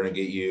 so we're going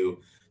to get you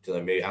to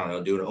maybe,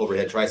 do an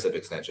overhead tricep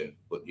extension.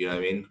 You know what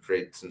I mean?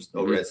 Create some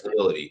overhead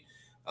stability.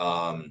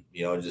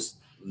 Just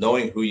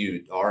knowing who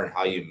you are and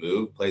how you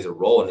move plays a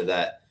role into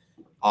that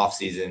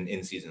off-season,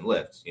 in-season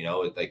lift.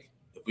 Like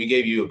if we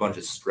gave you a bunch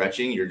of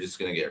stretching, you're just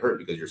going to get hurt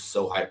because you're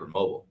so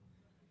hypermobile.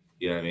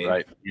 You know what I mean?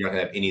 Right. You're not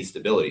going to have any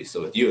stability.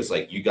 So with you, it's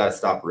like you got to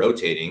stop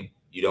rotating.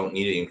 You don't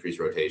need to increase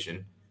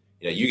rotation.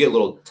 You get a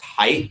little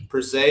tight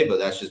per se, but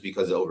that's just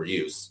because of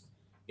overuse.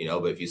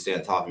 But if you stay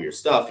on top of your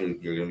stuff, you're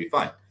going to be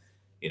fine.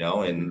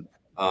 And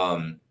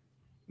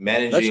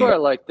managing. That's why I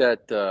like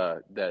that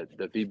the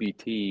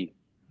VBT.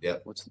 Yeah.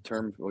 What's the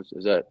term?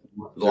 Is that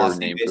their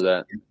name for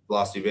that?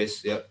 Velocity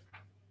base. Yep.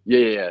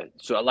 Yeah.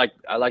 So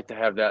I like to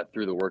have that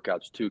through the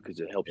workouts too, because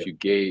it helps you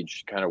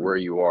gauge kind of where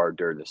you are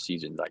during the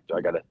season. Like, do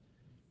I got to,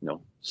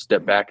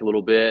 step back a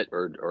little bit,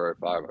 or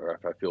if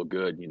I feel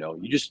good, you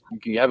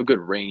can have a good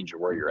range of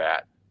where you're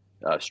at,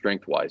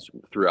 strength wise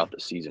throughout the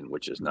season,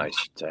 which is nice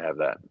to have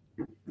that.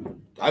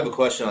 I have a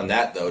question on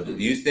that though. Do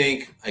you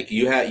think like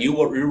you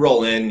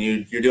roll in,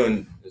 you're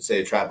doing,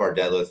 say, a trap bar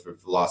deadlift for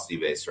velocity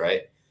base,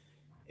 right?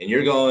 And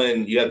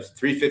you have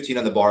 315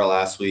 on the bar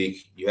last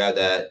week. You had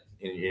that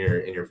in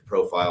your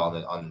profile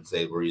on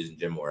say we're using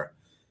GymWare.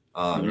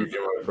 Your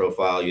GymWare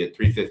profile, you had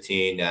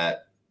 315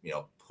 at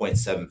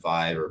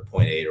 0.75 or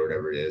 0.8 or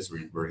whatever it is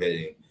we're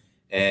hitting,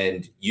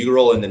 and you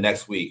roll in the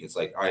next week. It's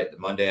like, all right, the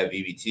Monday I have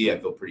VBT, I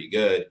feel pretty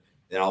good.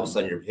 Then all of a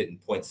sudden you're hitting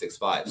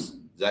 0.65s. Does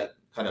that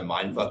kind of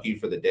mind fuck you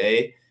for the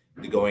day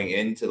going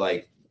into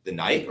like the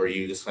night, or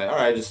you just like, all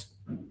right, just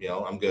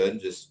I'm good,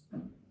 just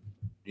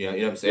you know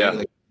what I'm saying?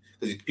 Yeah.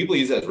 because people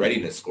use it as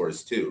readiness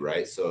scores too,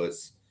 right? So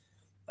it's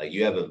like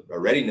you have a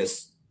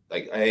readiness,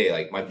 like, hey,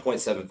 like my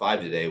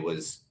 0.75 today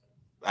was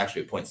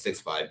actually a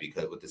 0.65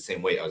 because with the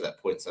same weight I was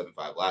at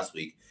 0.75 last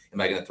week. Am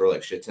I going to throw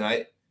like shit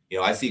tonight? You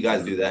know, I see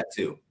guys do that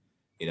too.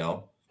 You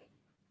know,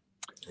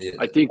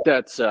 I think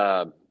that's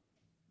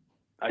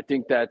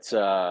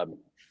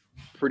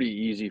pretty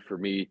easy for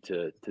me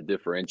to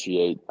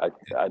differentiate.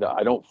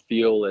 I don't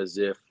feel as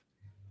if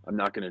I'm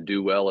not going to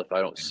do well if I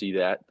don't see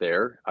that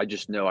there. I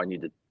just know I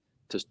need to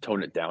just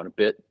tone it down a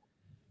bit.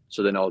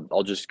 So then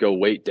I'll just go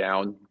weight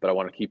down, but I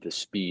want to keep the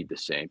speed the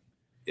same.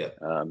 Yeah.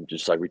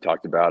 Just like we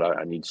talked about,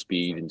 I need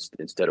speed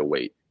instead of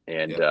weight,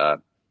 and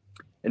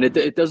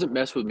it doesn't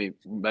mess with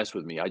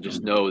me. I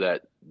just know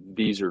that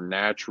these are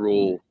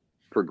natural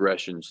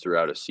progressions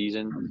throughout a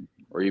season,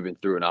 or even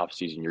through an off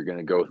season. You're going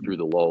to go through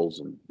the lulls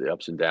and the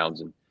ups and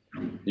downs, and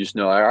you just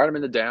know, all right, I'm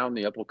in the down,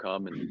 the up will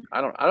come, and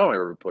I don't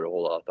ever put a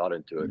whole lot of thought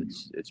into it.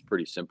 It's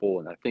pretty simple,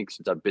 and I think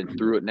since I've been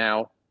through it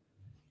now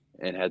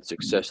and had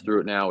success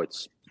through it now,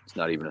 it's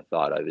not even a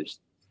thought. I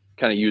just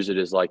kind of use it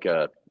as like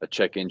a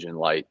check engine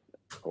light,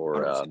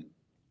 or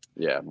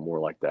more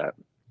like that.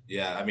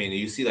 Yeah, I mean,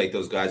 you see like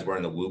those guys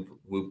wearing the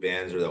Whoop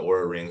bands or the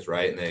Aura rings,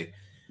 right? And they,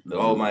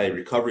 oh, my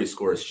recovery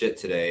score is shit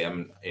today.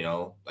 I'm, you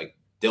know, like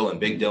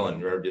Big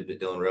Dylan, remember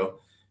Dylan Rowe?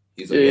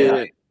 He's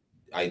like,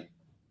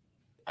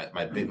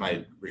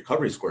 my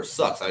recovery score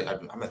sucks.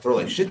 I'm gonna throw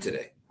like shit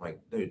today. I'm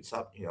like, dude,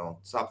 stop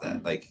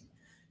that. Like,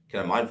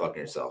 kind of mind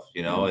fucking yourself,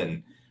 you know?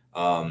 And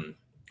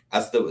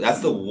that's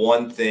the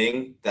one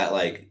thing that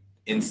like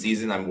in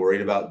season I'm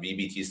worried about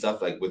VBT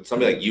stuff. Like with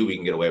somebody like you, we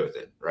can get away with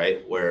it,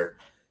 right? Where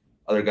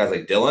other guys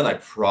like Dylan, I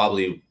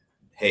probably,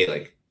 hey,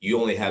 like you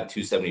only have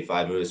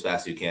 275, move as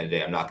fast as you can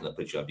today. I'm not going to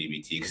put you on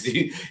VBT because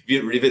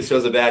if it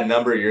shows a bad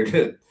number, you're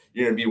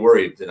gonna be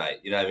worried tonight.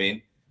 You know what I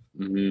mean?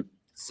 Mm-hmm.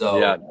 So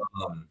yeah,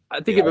 I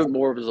think of it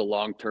more as a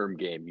long-term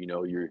game. You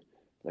know, you're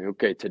like,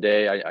 okay,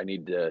 today I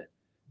need to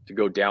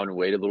go down and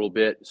weight a little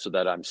bit so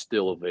that I'm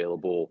still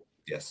available.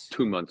 Yes.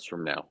 2 months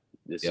from now.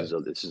 This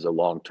is a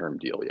long-term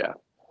deal. Yeah.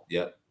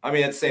 Yeah. I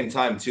mean, at the same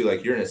time too,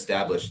 like you're an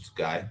established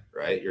guy,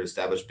 right? You're an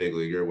established big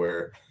leaguer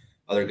where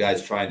other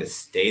guys trying to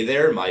stay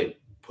there might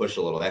push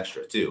a little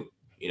extra too,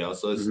 you know?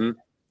 So it's,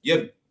 you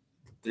have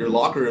your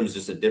locker room is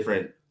just a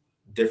different,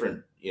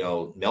 you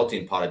know,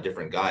 melting pot of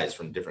different guys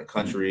from different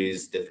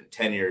countries, different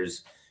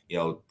tenures, you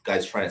know,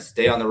 guys trying to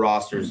stay on the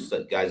rosters,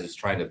 guys just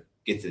trying to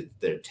get to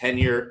their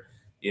tenure,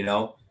 you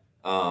know?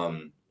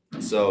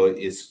 So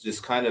it's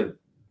just kind of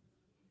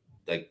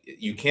like,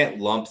 you can't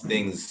lump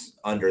things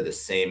under the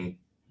same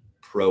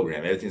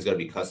program. Everything's got to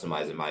be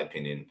customized, in my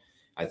opinion.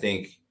 I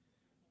think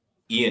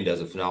Ian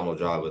does a phenomenal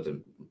job with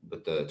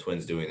the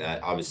Twins doing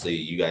that. Obviously,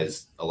 you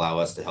guys allow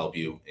us to help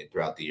you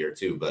throughout the year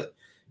too. But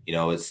you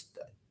know, it's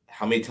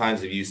how many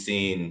times have you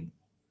seen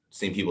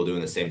people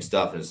doing the same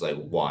stuff, and it's like,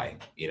 why?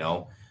 You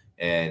know,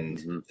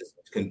 and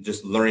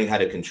just learning how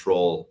to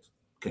control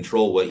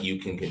what you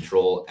can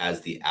control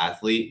as the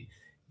athlete.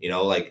 You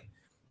know, like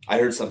I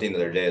heard something the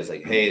other day. It's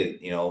like, hey,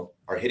 you know,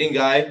 our hitting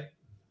guy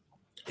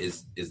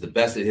is the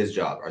best at his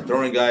job. Our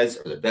throwing guys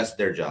are the best at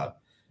their job,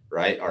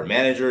 right? Our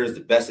manager is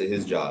the best at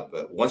his job.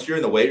 But once you're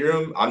in the weight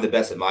room, I'm the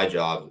best at my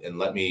job, and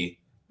let me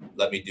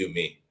do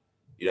me.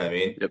 You know what I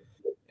mean? Yep.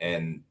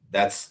 And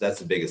that's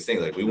the biggest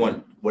thing. Like we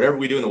want whatever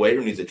we do in the weight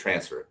room needs to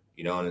transfer.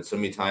 You know, and so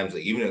many times,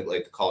 like even at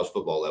like the college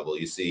football level,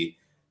 you see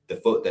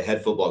the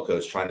head football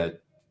coach trying to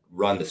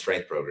run the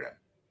strength program.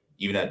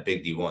 Even at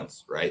big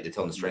D1s, right? They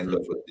tell them the strength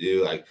coach what to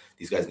do. Like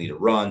these guys need to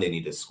run, they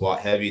need to squat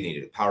heavy, they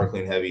need to power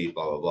clean heavy,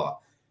 blah, blah, blah.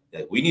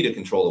 Like, we need to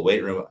control the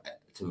weight room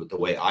to the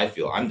way I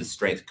feel. I'm the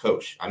strength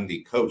coach. I'm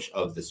the coach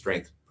of the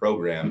strength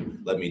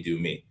program. Let me do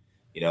me,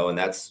 you know, and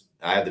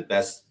I have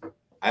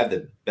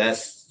the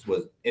best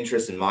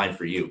interest in mind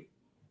for you,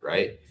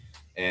 right?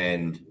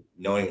 And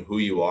knowing who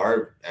you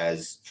are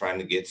as trying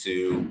to get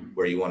to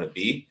where you want to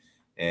be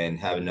and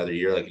have another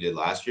year like you did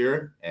last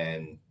year.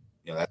 And,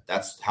 you know,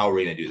 that's how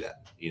we're going to do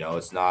that. You know,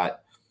 it's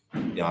not,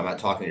 you know, I'm not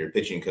talking to your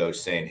pitching coach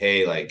saying,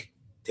 hey, like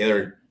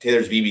Taylor's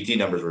VBT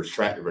numbers were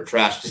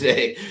trashed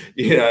today.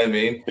 You know what I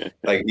mean?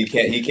 Like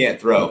he can't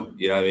throw,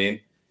 you know what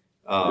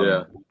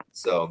I mean?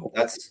 So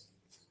that's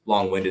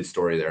long-winded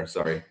story there.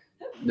 Sorry.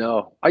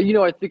 No, I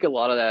think a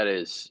lot of that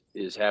is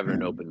having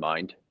an open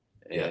mind,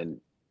 and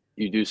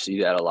you do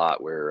see that a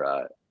lot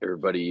where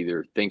everybody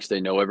either thinks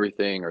they know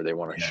everything or they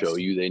want to show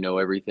you they know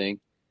everything.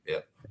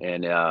 Yeah.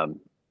 And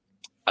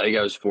I think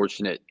I was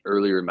fortunate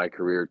earlier in my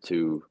career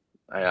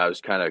I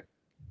was kind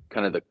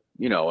of the,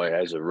 you know,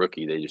 as a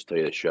rookie, they just tell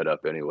you to shut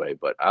up anyway,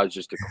 but I was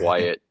just a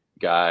quiet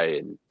guy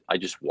and I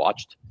just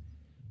watched,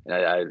 and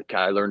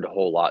I learned a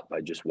whole lot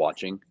by just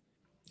watching.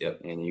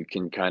 Yep. And you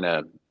can kind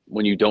of,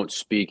 when you don't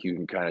speak, you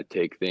can kind of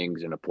take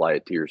things and apply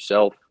it to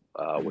yourself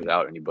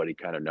without anybody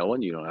kind of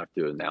knowing. You don't have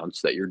to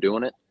announce that you're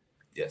doing it.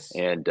 Yes.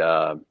 And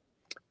I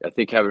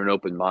think having an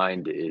open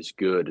mind is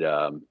good.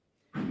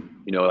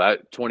 You know,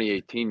 at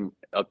 2018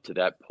 up to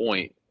that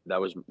point,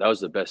 that was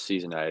the best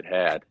season I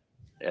had.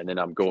 And then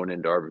I'm going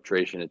into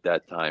arbitration at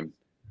that time.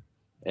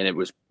 And it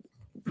was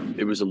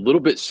a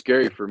little bit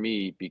scary for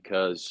me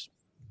because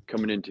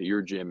coming into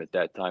your gym at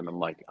that time, I'm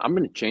like, I'm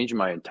going to change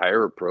my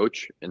entire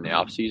approach in the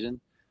off season,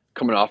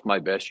 coming off my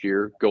best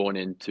year, going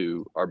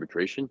into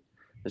arbitration.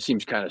 It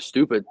seems kind of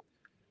stupid,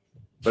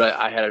 but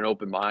I had an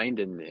open mind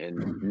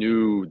and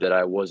knew that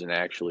I wasn't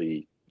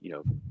actually,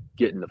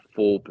 getting the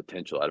full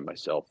potential out of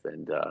myself.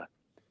 And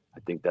I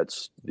think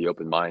that's the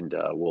open mind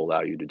will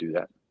allow you to do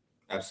that.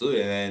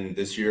 Absolutely. And then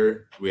this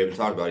year, we haven't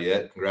talked about it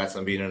yet. Congrats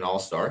on being an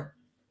all-star.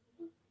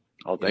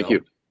 Oh, thank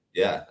you.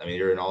 Yeah. I mean,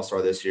 you're an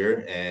all-star this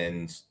year.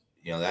 And,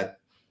 that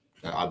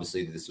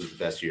obviously this was the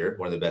best year,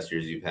 one of the best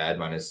years you've had,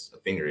 minus a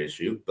finger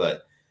issue.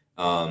 But,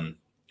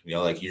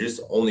 like you're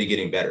just only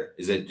getting better.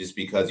 Is it just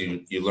because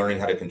you're learning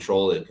how to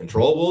control the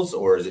controllables,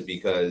 or is it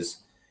because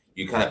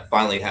you kind of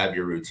finally have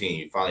your routine?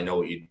 You finally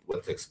know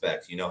what to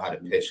expect. You know how to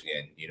pitch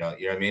again. You know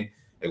what I mean?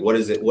 Like, what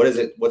is it?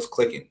 What's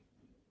clicking?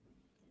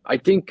 I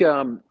think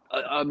a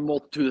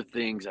multitude of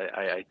things.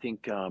 I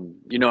think,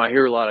 I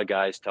hear a lot of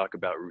guys talk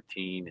about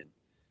routine, and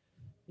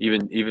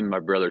even my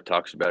brother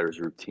talks about his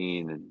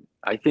routine. And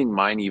I think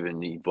mine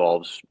even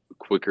evolves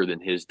quicker than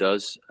his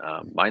does.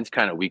 Mine's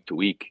kind of week to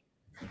week.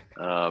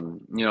 I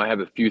have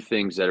a few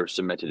things that are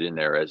cemented in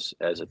there as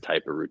a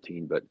type of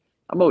routine, but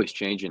I'm always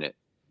changing it.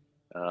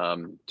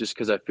 Just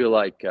because I feel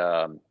like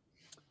I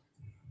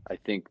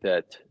think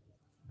that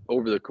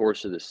over the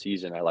course of the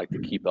season, I like to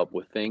keep up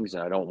with things,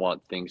 and I don't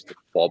want things to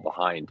fall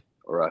behind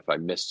or if I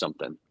miss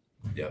something.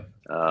 Yeah.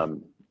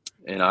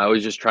 And I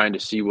was just trying to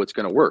see what's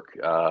going to work.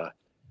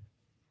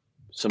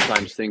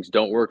 Sometimes things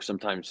don't work.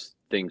 Sometimes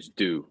things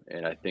do.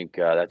 And I think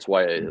that's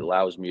why it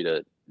allows me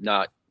to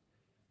not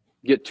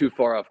get too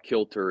far off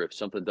kilter. If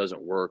something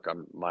doesn't work,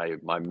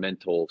 my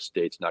mental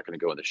state's not going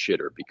to go in the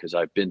shitter, because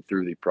I've been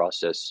through the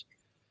process,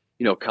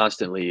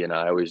 constantly. And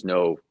I always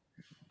know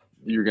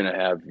you're going to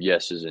have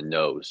yeses and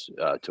nos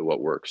to what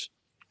works.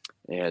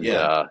 And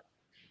go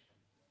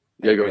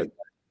ahead.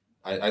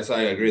 I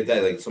agree with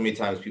that. Like, so many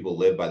times people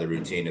live by the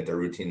routine. If their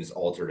routine is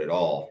altered at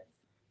all,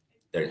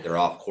 they're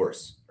off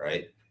course,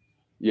 right?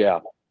 Yeah.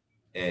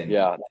 And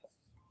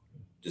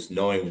just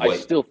knowing I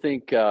still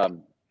think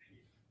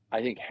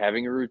I think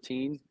having a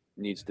routine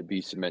needs to be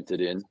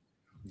cemented in,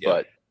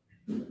 but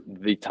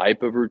the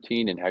type of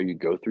routine and how you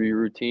go through your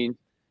routine,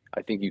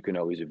 I think you can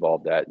always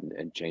evolve that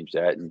and change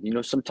that.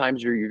 And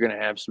sometimes you're going to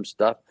have some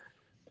stuff.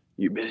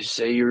 You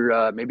say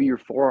maybe your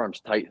forearm's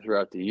tight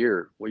throughout the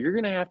year. Well, you're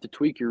going to have to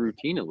tweak your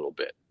routine a little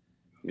bit.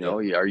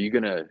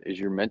 Is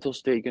your mental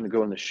state going to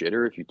go in the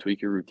shitter if you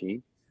tweak your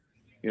routine?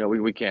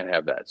 We can't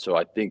have that. So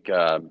I think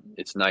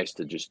it's nice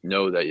to just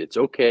know that it's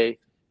okay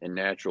and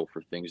natural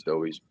for things to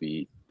always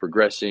be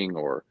progressing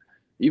or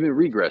even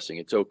regressing.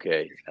 It's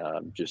okay.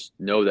 Just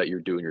know that you're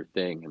doing your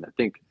thing. And I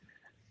think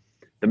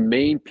the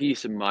main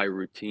piece of my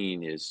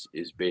routine is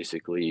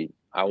basically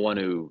I want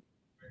to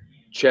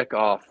check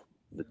off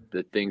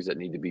the things that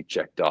need to be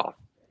checked off.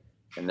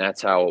 And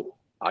that's how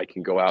I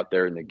can go out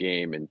there in the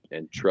game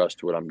and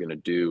trust what I'm going to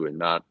do, and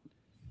not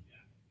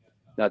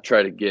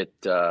try to get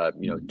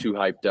too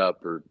hyped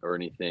up or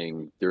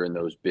anything during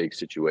those big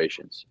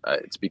situations.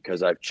 It's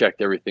because I've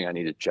checked everything I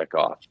need to check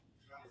off.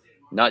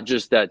 Not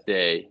just that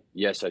day.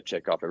 Yes, I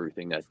check off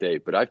everything that day,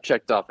 but I've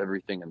checked off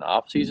everything in the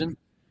off season.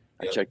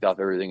 I checked off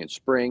everything in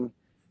spring,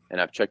 and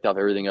I've checked off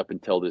everything up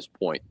until this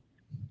point.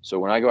 So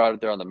when I go out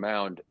there on the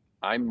mound,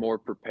 I'm more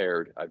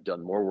prepared. I've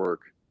done more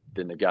work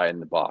than the guy in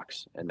the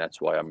box, and that's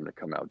why I'm going to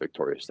come out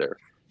victorious there.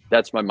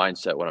 That's my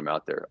mindset when I'm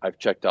out there. I've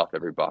checked off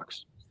every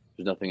box.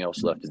 There's nothing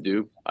else left to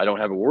do. I don't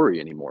have a worry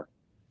anymore.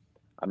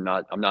 I'm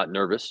not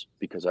nervous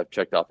because I've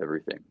checked off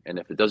everything. And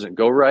if it doesn't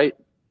go right,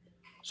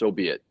 so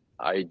be it.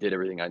 I did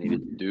everything I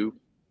needed to do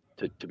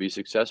to be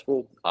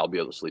successful. I'll be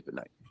able to sleep at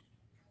night.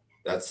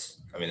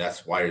 That's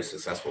why you're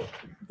successful.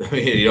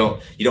 You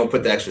don't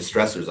put the extra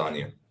stressors on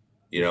you,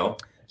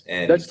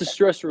 and that's the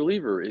stress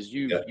reliever is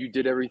you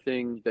did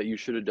everything that you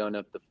should have done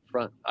at the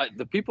front.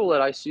 The people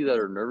that I see that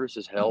are nervous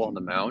as hell on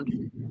the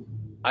mound,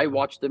 I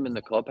watched them in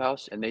the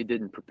clubhouse and they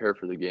didn't prepare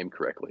for the game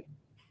correctly.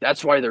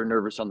 That's why they're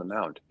nervous on the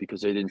mound,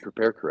 because they didn't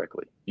prepare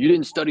correctly. You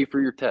didn't study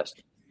for your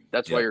test.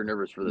 That's why you're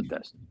nervous for the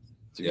test.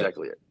 That's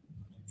exactly it.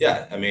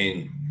 Yeah. I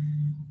mean,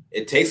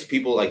 it takes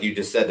people, like you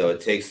just said, though,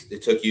 it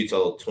took you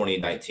till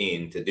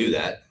 2019 to do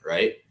that.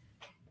 Right.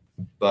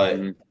 But,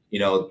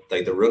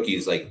 like the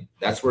rookies, like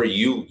that's where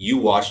you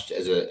watched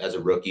as a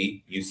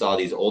rookie, you saw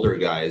these older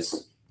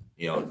guys,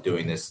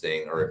 doing this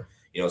thing, or,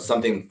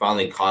 something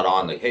finally caught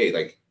on, like, hey,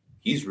 like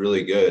he's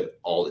really good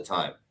all the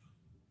time.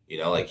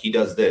 Like he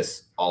does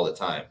this all the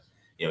time.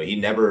 He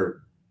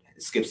never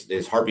skips,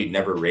 his heartbeat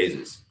never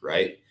raises,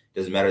 right?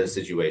 Doesn't matter the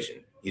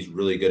situation. He's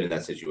really good in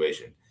that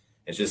situation.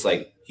 It's just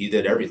like he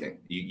did everything.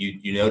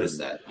 You notice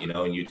that,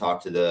 and you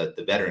talk to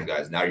the veteran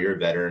guys. Now you're a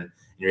veteran and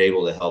you're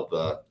able to help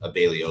a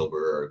Bailey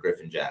Ober or a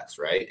Griffin Jacks,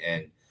 right?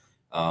 And,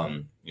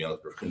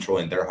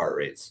 controlling their heart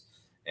rates.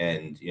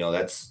 And,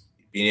 that's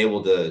being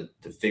able to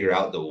figure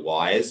out the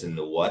whys and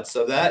the whats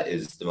of that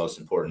is the most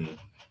important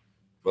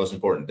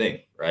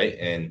thing, right?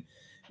 And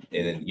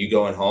then you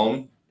going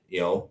home,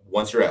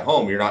 once you're at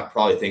home, you're not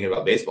probably thinking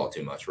about baseball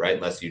too much, right?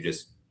 Unless you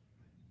just,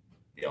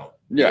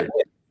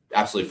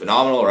 absolutely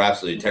phenomenal or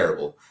absolutely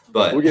terrible.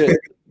 But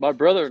my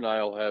brother and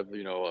I will have,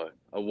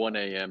 a 1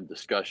 a.m.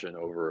 discussion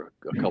over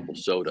a couple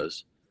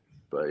sodas.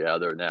 But yeah,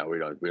 other than that, we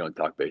don't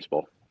talk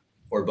baseball.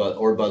 Or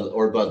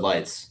Bud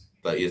Lights,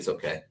 but it's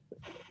okay.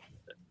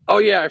 Oh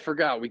yeah, I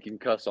forgot we can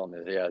cuss on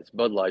this. Yeah, it's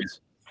Bud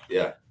Lights.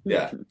 Yeah.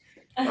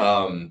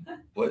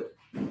 What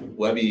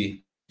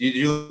Webby? Did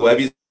you do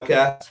Webby's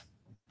podcast?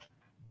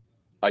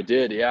 I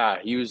did. Yeah,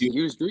 he was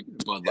drinking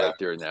Bud Light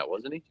during that,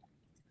 wasn't he?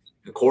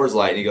 The Coors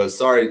Light, and he goes,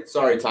 "Sorry,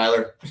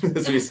 Tyler."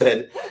 That's what he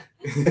said.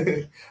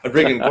 I'm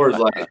drinking Coors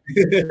Light.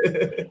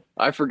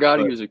 I forgot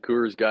he was a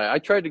Coors guy. I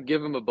tried to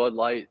give him a Bud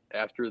Light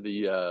after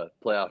the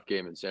playoff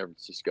game in San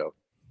Francisco,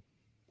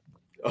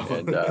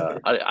 and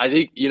I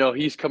think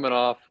he's coming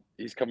off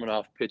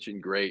pitching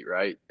great,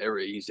 right?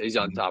 He's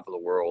on top of the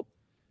world.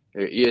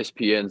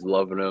 ESPN's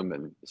loving him,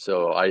 and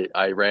so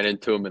I ran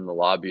into him in the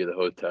lobby of the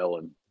hotel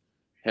and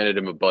handed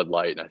him a Bud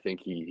Light, and I think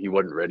he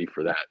wasn't ready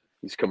for that.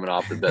 He's coming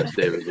off the best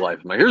day of his life.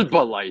 I'm like, here's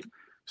Bud Light.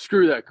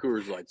 Screw that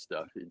Coors Light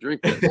stuff. You drink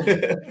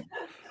it.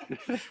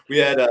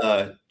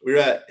 we were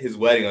at his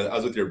wedding. I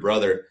was with your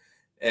brother,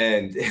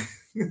 and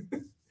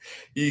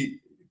they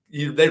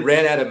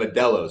ran out of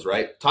Modelo's,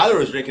 right? Tyler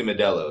was drinking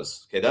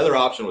Modelo's. Okay, the other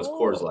option was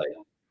Coors Light.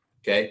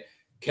 Okay,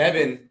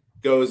 Kevin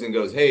goes,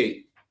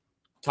 "Hey,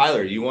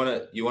 Tyler, you want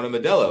a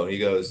Modelo?" And he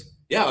goes,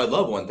 "Yeah, I'd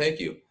love one, thank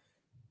you."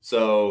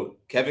 So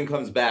Kevin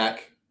comes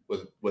back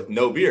with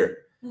no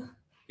beer.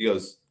 He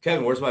goes,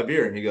 "Kevin, where's my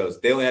beer?" And he goes,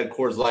 "They only had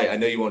Coors Light. I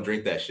know you won't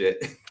drink that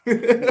shit."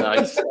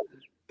 Nice.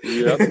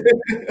 Yep.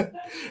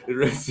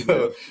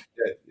 So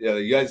yeah,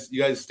 you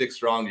guys stick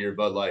strong to your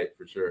Bud Light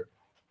for sure.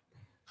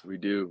 We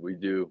do.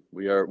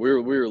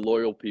 We're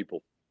loyal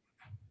people.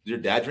 Did your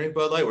dad drink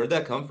Bud Light? Where'd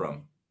that come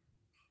from?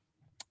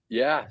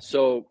 Yeah.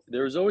 So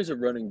there was always a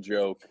running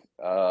joke.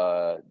 There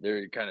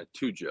are kind of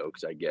two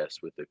jokes, I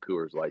guess, with the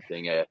Coors Light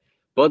thing.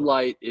 Bud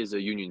Light is a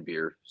union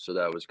beer, so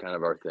that was kind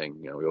of our thing.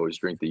 We always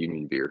drink the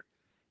union beer.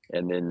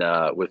 And then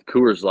with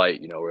Coors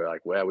Light, we're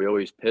like, well, we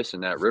always piss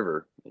in that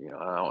river. I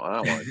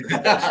don't want to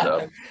drink that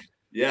stuff.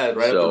 Yeah,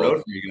 right up the road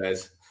for you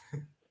guys.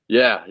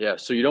 Yeah.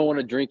 So you don't want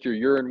to drink your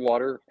urine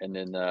water, and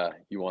then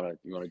you want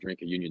to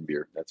drink a union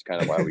beer. That's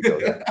kind of why we go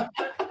there.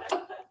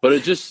 But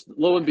it just,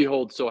 lo and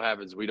behold, so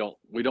happens we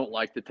don't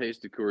like the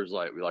taste of Coors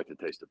Light. We like the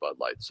taste of Bud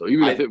Light. So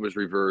even if it was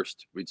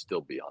reversed, we'd still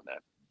be on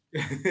that.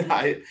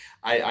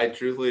 I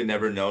truthfully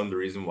never known the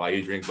reason why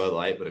you drink Bud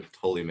Light, but it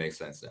totally makes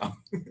sense now.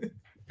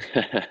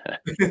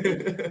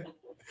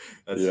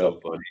 That's so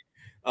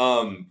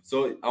funny.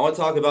 So I want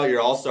to talk about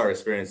your All-Star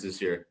experience this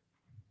year.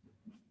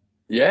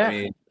 Yeah. I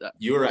mean,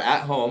 you were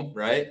at home,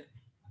 right?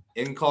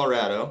 In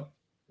Colorado.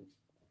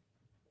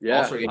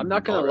 Yeah. I'm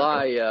not going to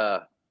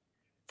lie.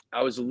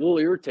 I was a little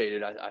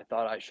irritated. I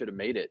thought I should have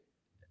made it.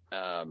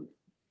 And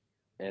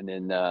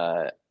then,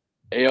 a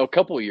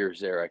couple of years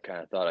there, I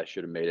kind of thought I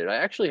should have made it. I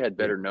actually had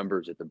better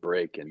numbers at the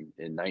break in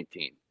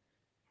 19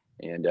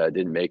 and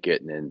didn't make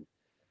it. And then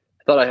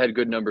I thought I had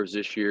good numbers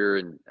this year,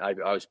 and I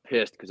was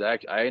pissed because I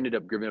ended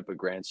up giving up a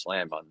grand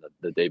slam on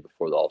the day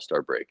before the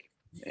All-Star break.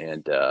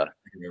 And I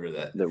remember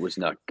that was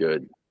not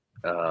good.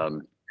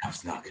 That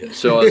was not good.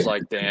 So I was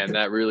like, damn,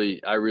 I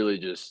really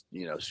just,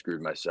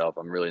 screwed myself.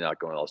 I'm really not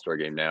going to All-Star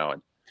game now.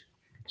 And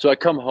so I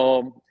come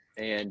home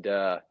and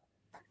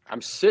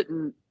I'm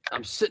sitting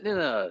in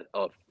a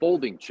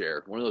folding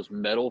chair, one of those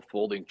metal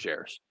folding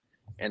chairs.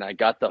 And I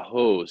got the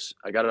hose.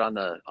 I got it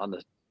on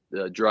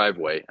the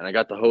driveway, and I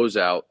got the hose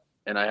out,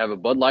 and I have a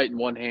Bud Light in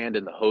one hand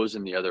and the hose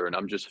in the other. And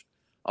I'm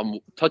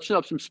touching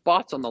up some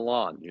spots on the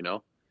lawn,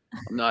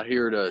 I'm not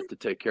here to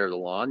take care of the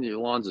lawn. The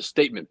lawn's a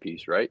statement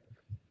piece, right?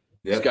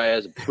 Yep.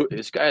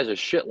 This guy has a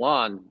shit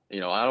lawn.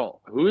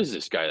 Who is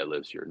this guy that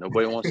lives here?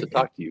 Nobody wants to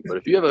talk to you. But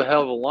if you have a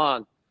hell of a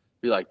lawn,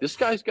 be like, this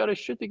guy's got his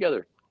shit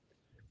together.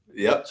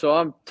 Yep. So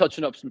I'm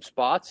touching up some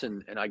spots,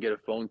 and I get a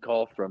phone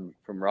call from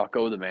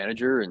Rocco, the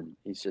manager, and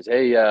he says,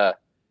 "Hey,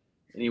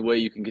 any way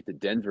you can get to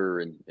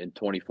Denver in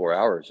 24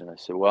 hours?" And I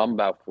said, "Well, I'm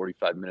about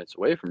 45 minutes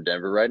away from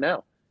Denver right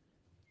now."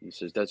 He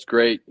says, "That's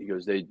great." He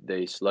goes,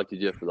 "They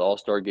selected you for the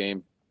All-Star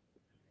game.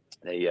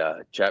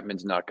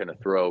 Chapman's not going to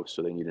throw,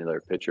 so they need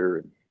another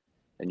pitcher,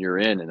 and you're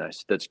in." And I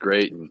said, "That's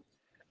great." And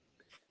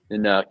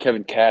then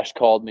Kevin Cash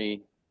called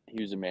me.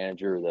 He was the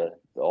manager of the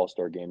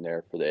All-Star game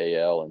there for the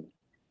AL, and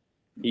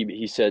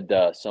he said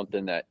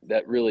something that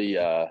really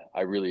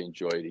I really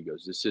enjoyed. He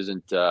goes, "This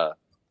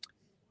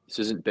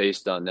isn't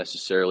based on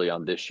necessarily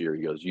on this year."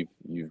 He goes,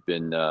 "You've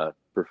been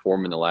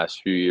performing the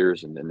last few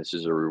years, and this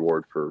is a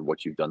reward for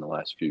what you've done the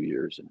last few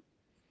years." And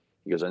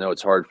he goes, "I know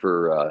it's hard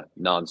for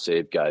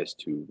non-save guys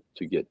to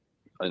get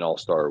an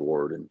All-Star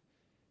award, and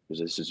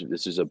this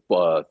is a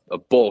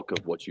bulk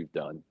of what you've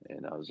done."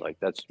 And I was like,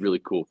 "That's really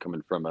cool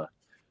coming from a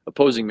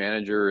opposing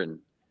manager." And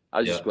I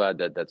was just glad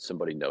that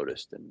somebody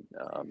noticed, and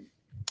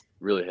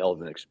really hell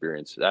of an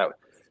experience.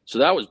 So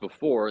that was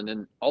before, and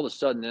then all of a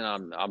sudden, then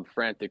I'm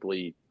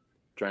frantically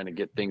trying to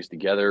get things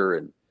together,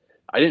 and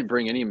I didn't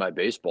bring any of my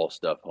baseball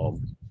stuff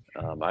home.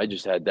 I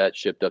just had that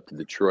shipped up to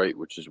Detroit,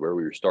 which is where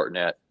we were starting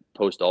at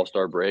post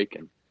All-Star break,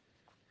 and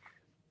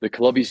the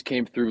clubbies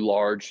came through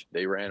large.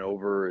 They ran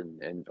over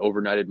and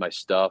overnighted my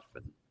stuff.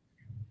 And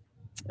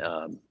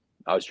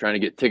I was trying to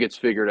get tickets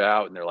figured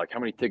out, and they're like, how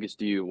many tickets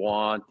do you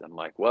want? I'm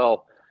like,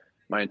 well,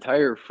 my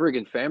entire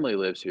friggin' family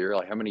lives here.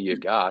 Like, how many you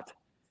got?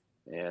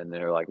 And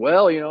they're like,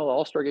 well, the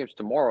All-Star game's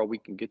tomorrow. We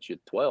can get you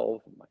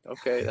 12. I'm like,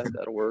 okay,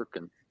 that'll work.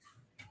 And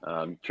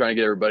trying to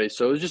get everybody.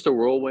 So it was just a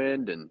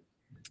whirlwind. And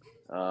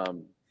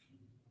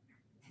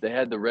they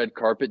had the red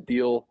carpet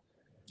deal,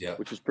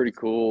 which was pretty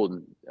cool.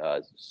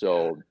 And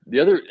so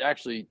the other,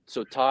 actually,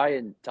 so Ty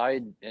and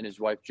his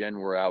wife Jen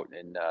were out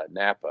in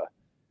Napa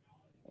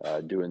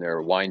doing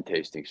their wine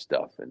tasting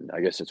stuff. And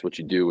I guess that's what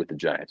you do with the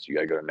Giants. You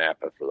got to go to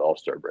Napa for the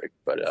All-Star break.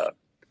 But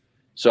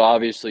so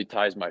obviously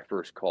Ty's my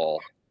first call.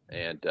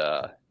 And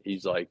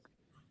he's like,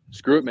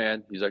 screw it,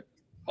 man. He's like,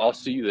 I'll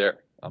see you there.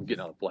 I'm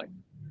getting on the plane.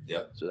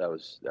 Yeah. So that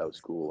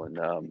was cool. And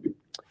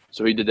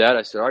so he did that.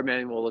 I said, all right,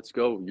 man, well, let's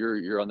go.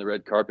 You're on the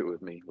red carpet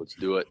with me. Let's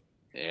do it.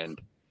 And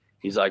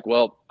he's like,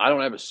 well, I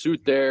don't have a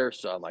suit there.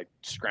 So I'm like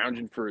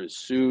scrounging for his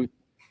suit.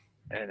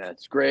 And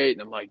that's great.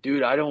 And I'm like,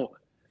 dude,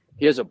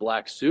 he has a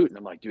black suit. And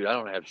I'm like, dude, I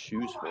don't have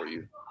shoes for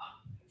you.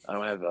 I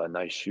don't have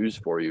nice shoes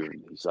for you.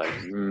 And he's like,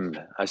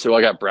 I said, well,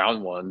 I got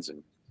brown ones.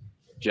 And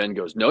Jen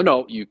goes,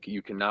 no, you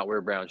cannot wear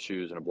brown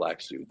shoes in a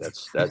black suit.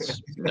 That's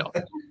no.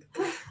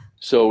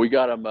 So we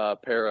got him a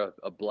pair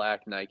of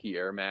black Nike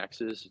Air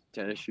Maxes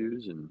tennis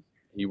shoes, and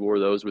he wore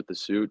those with the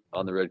suit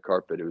on the red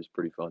carpet. It was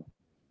pretty fun.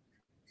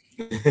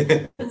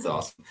 That's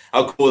awesome.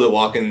 How cool to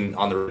walk in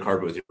on the red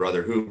carpet with your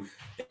brother, who,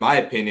 in my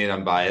opinion,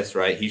 I'm biased,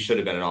 right? He should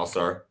have been an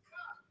All-Star.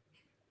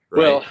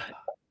 Right? Well,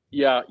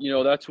 yeah,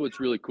 that's what's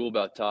really cool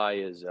about Ty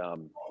is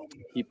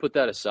he put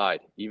that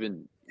aside.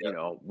 Even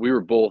we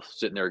were both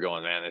sitting there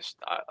going, man,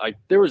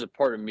 there was a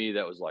part of me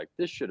that was like,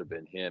 this should have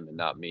been him and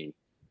not me.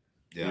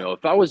 Yeah.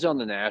 If I was on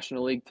the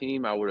National League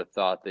team, I would have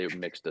thought they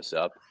mixed us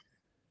up.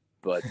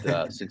 But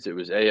since it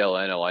was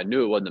ALNL, I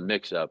knew it wasn't a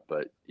mix-up.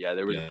 But, yeah,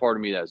 there was a part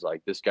of me that was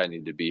like, this guy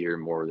needed to be here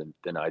more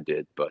than I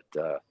did. But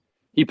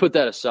he put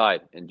that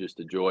aside and just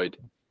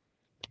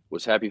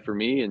was happy for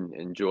me and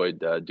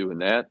enjoyed doing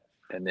that.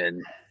 And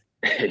then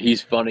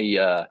he's funny.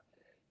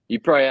 He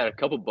probably had a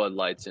couple Bud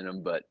Lights in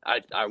him, but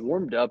I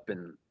warmed up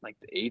in like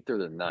the 8th or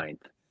the 9th.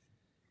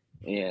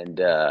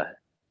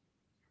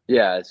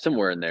 And,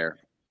 somewhere in there.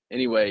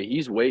 Anyway,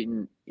 he's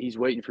waiting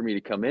for me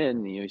to come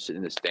in. He's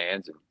sitting in the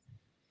stands.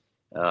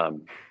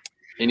 And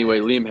anyway,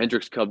 Liam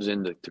Hendriks comes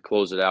in to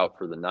close it out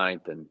for the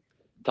 9th, and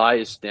Ty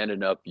is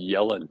standing up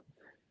yelling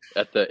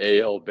at the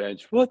AL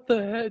bench, "What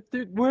the heck,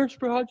 dude?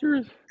 Where's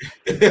Rogers?"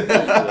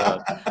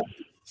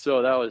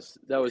 So that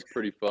was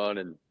pretty fun.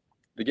 And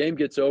the game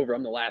gets over.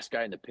 I'm the last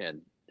guy in the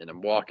pen, and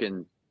I'm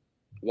walking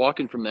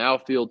from the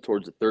outfield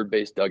towards the third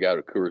base dugout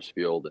at Coors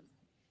Field.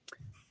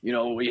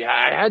 And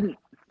I hadn't,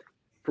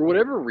 for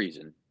whatever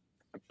reason,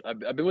 I've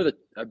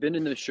been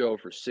in the show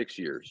for 6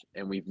 years,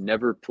 and we've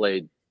never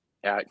played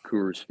at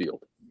Coors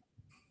Field.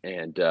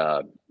 And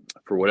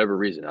for whatever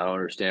reason, I don't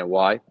understand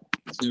why.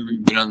 It's never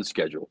been on the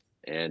schedule.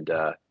 And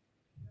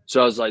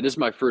so I was like, this is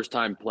my first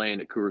time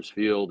playing at Coors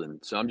Field, and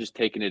so I'm just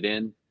taking it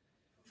in,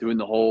 doing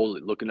the whole,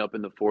 looking up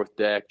in the fourth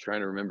deck, trying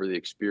to remember the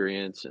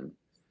experience. And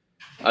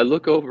I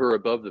look over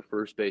above the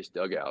first base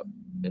dugout,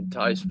 and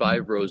Ty's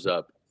 5 rows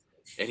up,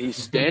 and he's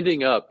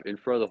standing up in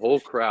front of the whole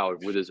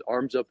crowd with his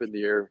arms up in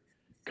the air,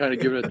 kind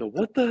of giving it the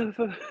what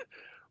the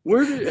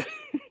where did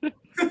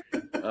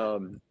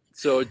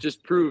so it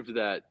just proved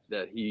that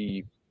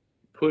he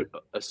put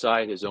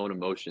aside his own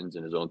emotions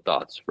and his own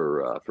thoughts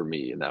for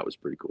me, and that was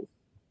pretty cool.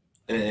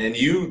 And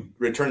you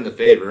returned the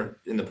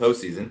favor in the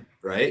postseason,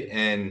 right?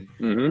 And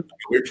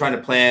we're trying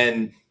to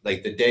plan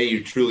like the day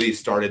you truly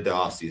started the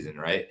off season,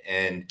 right?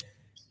 And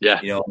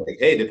like,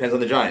 hey, depends on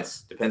the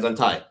Giants, depends on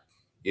Ty,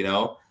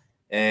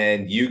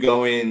 and you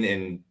go in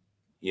and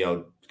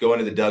go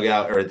into the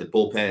dugout or at the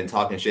bullpen and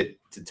talking shit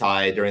to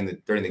Ty during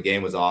the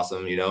game was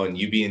awesome, and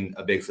you being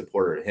a big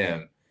supporter of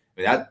him.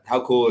 I mean,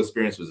 how cool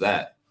experience was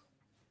that?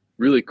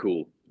 Really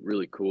cool.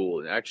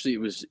 And actually, it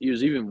was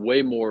even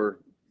way more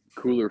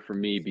cooler for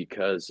me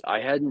because I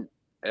hadn't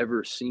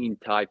ever seen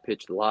Ty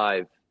pitch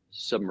live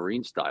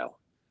submarine style.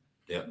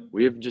 Yeah,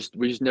 we just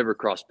never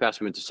crossed paths.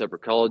 We went to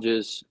separate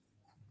colleges.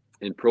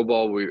 In pro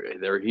ball,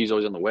 he's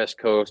always on the West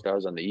Coast. I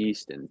was on the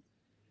East, and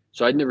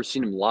so I'd never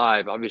seen him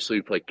live. Obviously,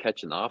 we play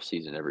catch in the off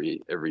season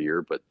every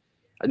year, but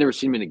I'd never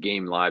seen him in a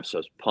game live, so I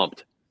was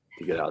pumped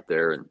to get out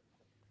there. And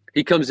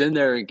he comes in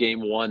there in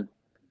game 1,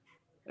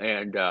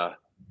 and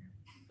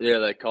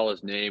they call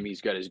his name.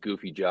 He's got his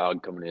goofy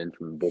jog coming in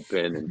from the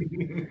bullpen,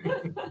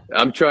 and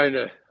I'm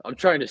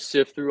trying to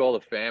sift through all the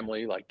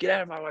family, like, get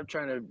out of my way. I'm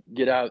trying to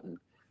get out, and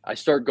I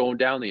start going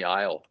down the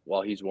aisle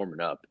while he's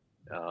warming up.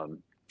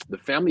 The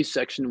family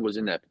section was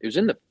in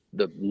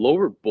the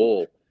lower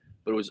bowl,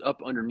 but it was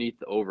up underneath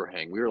the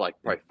overhang. We were like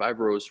probably 5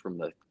 rows from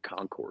the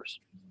concourse.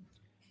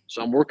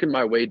 So I'm working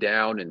my way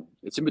down, and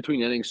it's in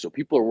between innings, so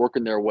people are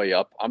working their way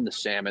up. I'm the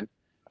salmon.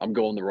 I'm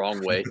going the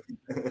wrong way.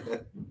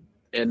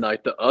 And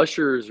like the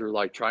ushers are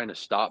like trying to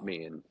stop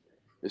me, and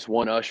this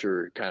one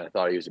usher kind of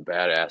thought he was a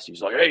badass.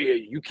 He's like, "Hey,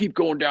 you keep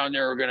going down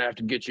there. We're gonna have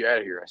to get you out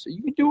of here." I said,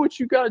 "You can do what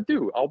you got to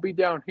do. I'll be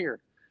down here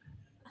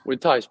when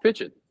Ty's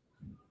pitching."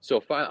 So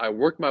finally, I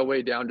worked my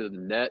way down to the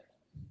net,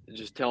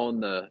 just telling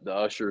the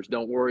ushers,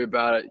 "Don't worry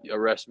about it.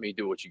 Arrest me.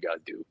 Do what you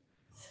got to do."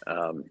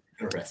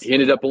 He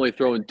ended up only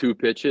throwing 2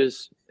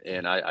 pitches,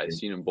 and I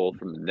seen them both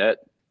from the net.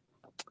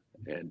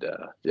 And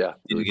yeah,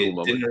 really cool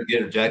moment. Didn't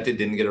get ejected,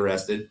 didn't get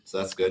arrested, so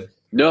that's good.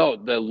 No,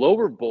 the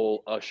lower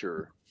bowl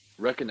usher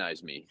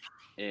recognized me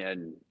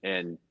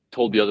and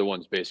told the other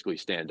ones basically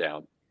stand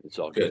down. It's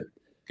all good.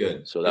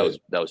 Good. So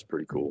that was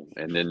pretty cool.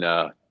 And then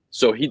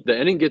so the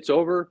inning gets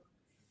over.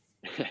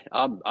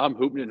 I'm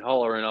hooping and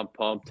hollering. I'm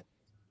pumped.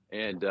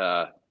 And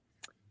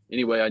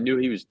anyway, I knew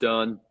he was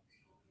done.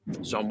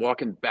 So I'm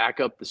walking back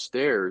up the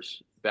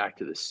stairs, back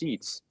to the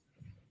seats.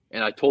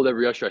 And I told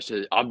every usher, I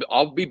said,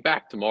 I'll be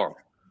back tomorrow.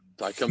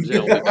 Ty comes in,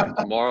 I'll be back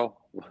tomorrow.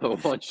 Why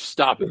don't you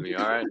stop at me,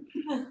 all right?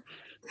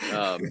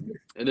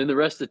 And then the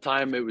rest of the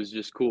time, it was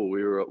just cool.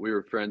 We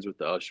were friends with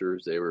the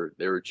ushers. They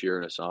were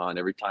cheering us on.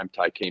 Every time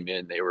Ty came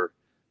in, they were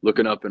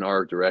looking up in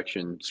our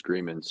direction,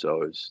 screaming.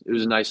 So it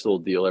was a nice little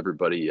deal.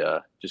 Everybody,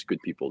 just good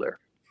people there.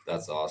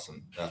 That's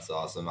awesome. That's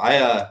awesome.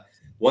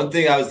 One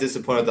thing I was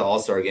disappointed at the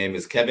All-Star game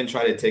is Kevin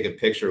tried to take a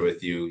picture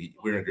with you. We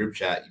were in a group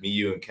chat, me,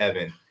 you, and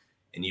Kevin,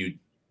 and you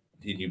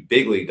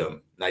big leagued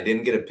them. And I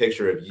didn't get a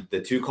picture of the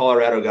 2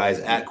 Colorado guys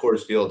at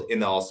Coors Field in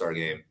the All-Star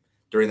game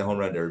during the home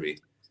run derby.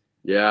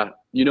 Yeah.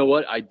 You know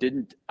what? I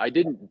didn't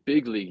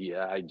big league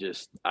yet.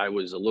 I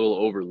was a little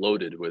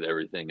overloaded with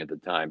everything at the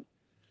time.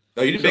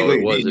 No, you did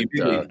big league.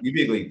 You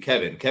big league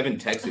Kevin. Kevin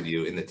texted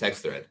you in the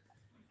text thread.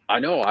 I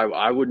know.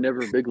 I would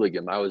never big league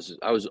him. I was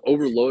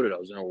overloaded. I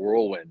was in a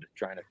whirlwind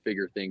trying to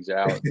figure things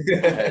out.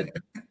 I had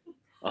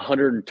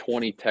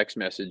 120 text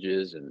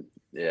messages, and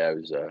yeah,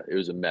 it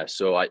was a mess.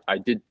 So I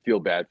did feel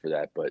bad for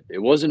that, but it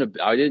wasn't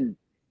I didn't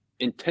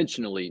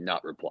intentionally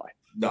not reply.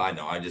 No, I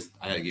know. I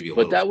had to give you.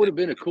 But that would have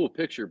been a cool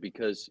picture,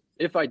 because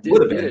if I did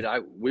get it,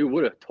 we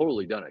would have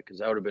totally done it, because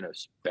that would have been a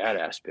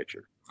badass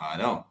picture. I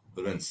know.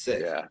 Would have been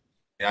sick. Yeah.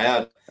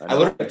 I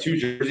literally have 2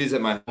 jerseys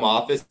at my home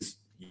office,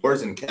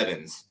 yours and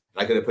Kevin's.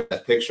 I could have put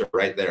that picture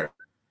right there.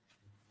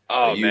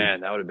 Oh,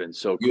 man, that would have been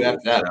so cool. You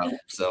have that up,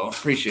 so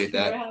appreciate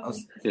that. I'll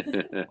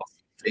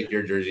take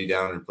your jersey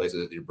down and replace it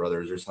with your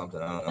brother's or something.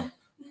 I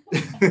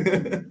don't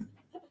know.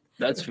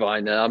 That's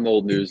fine. I'm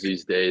old news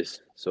these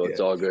days, so it's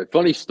all good.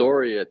 Funny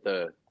story at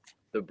the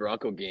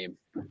Bronco game.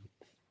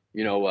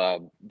 You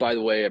know, by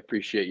the way, I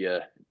appreciate you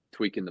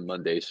tweaking the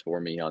Mondays for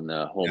me on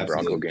the home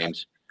Bronco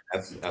games.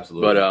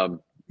 Absolutely. But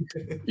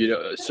you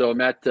know, so I'm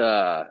at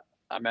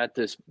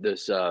this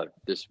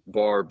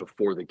bar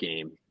before the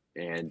game,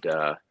 and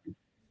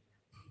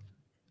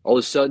all of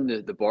a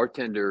sudden the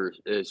bartender,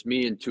 is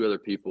me and 2 other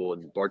people,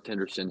 and the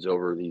bartender sends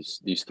over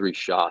these 3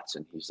 shots,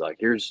 and he's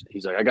like,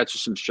 I got you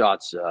some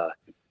shots.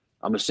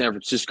 I'm a San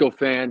Francisco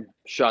fan.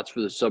 Shots for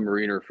the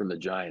Submariner from the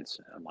Giants.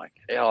 And I'm like,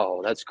 hey,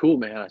 oh, that's cool,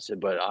 man. I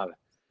said, but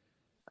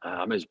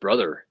I'm his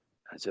brother.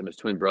 I said, I'm his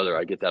twin brother.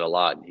 I get that a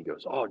lot. And he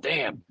goes, oh,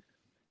 damn.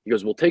 He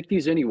goes, we'll take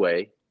these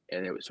anyway.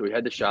 And so we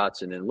had the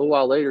shots. And then a little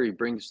while later, he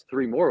brings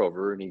 3 more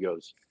over, and he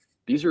goes,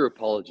 these are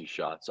apology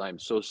shots. I'm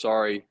so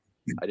sorry.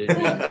 I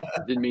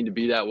didn't mean to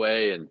be that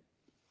way. And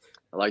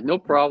I'm like, no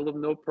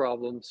problem.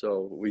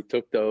 So we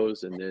took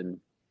those, and then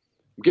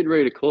I'm getting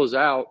ready to close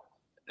out.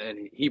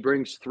 And he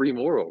brings 3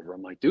 more over.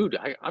 I'm like, dude,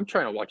 I'm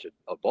trying to watch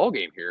a ball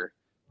game here.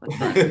 I'm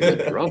trying to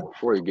get drunk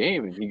before a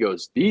game. And he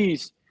goes,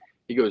 these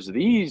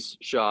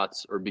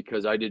shots are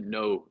because I didn't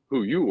know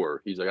who you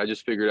were. He's like, I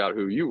just figured out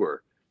who you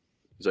were.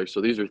 He's like, so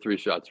these are 3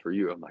 shots for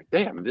you. I'm like,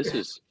 damn, this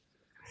is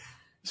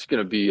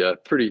going to be a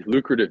pretty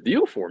lucrative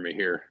deal for me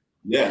here.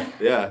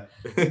 Yeah.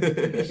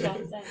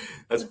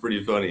 That's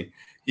pretty funny.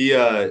 He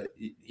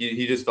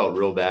just felt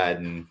real bad.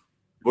 And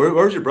where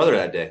was your brother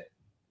that day?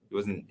 He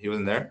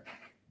wasn't there?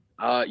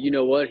 You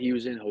know what? He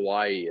was in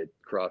Hawaii at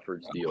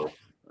Crawford's deal.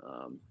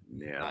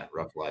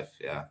 Rough life.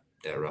 Yeah.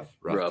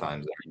 Rough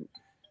times.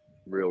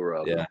 Real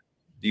rough. Yeah.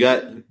 You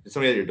got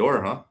somebody at your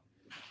door, huh?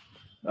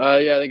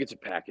 Yeah, I think it's a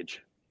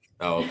package.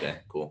 Oh, okay,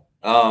 cool.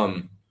 You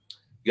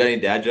got any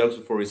dad jokes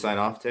before we sign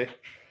off, Tay?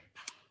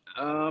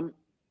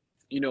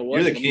 You know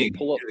what? You're the king.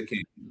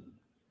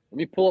 Let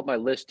me pull up my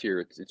list here.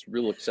 It's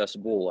real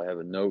accessible. I have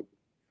a note.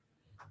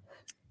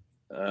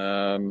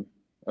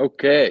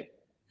 Okay.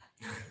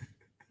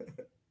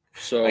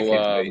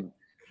 So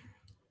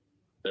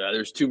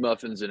there's 2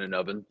 muffins in an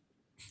oven,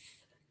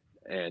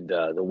 and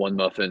the one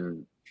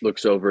muffin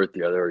looks over at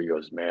the other. He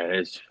goes, man,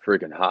 it's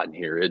freaking hot in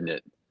here, isn't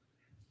it?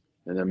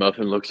 And the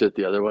muffin looks at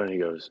the other one, and he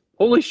goes,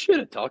 holy shit,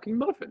 a talking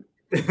muffin.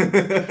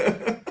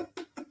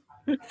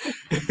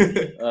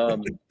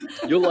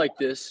 You'll like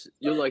this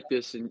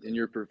in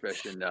your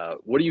profession.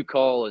 What do you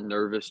call a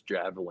nervous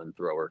javelin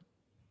thrower?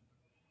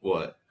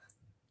 What?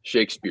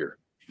 Shakespeare.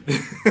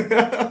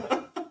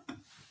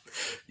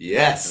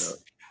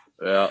 Yes.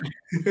 Yeah.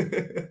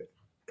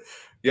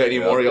 Yeah. Any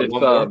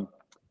more?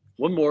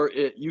 One more.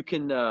 You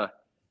can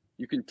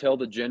tell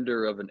the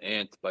gender of an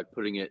ant by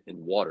putting it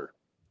in water.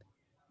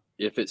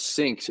 If it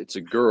sinks, it's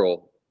a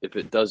girl. If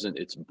it doesn't,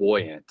 it's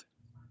buoyant.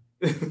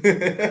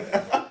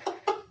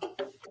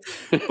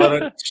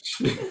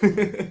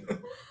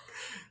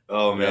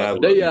 Oh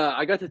man,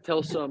 I got to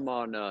tell some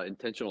on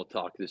Intentional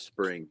Talk this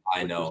spring.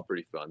 I know, it was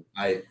pretty fun.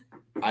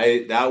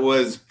 That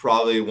was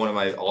probably one of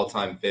my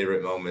all-time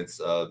favorite moments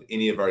of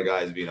any of our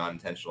guys being on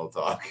Intentional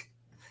Talk.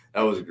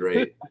 That was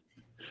great.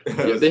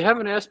 They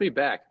haven't asked me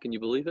back. Can you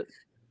believe it?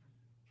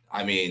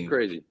 I mean,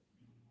 crazy.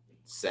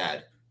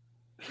 Sad.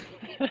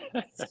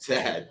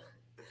 Sad.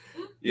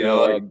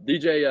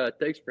 DJ,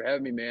 thanks for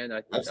having me, man.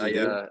 I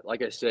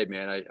like I said,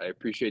 man, I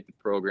appreciate the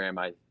program.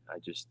 I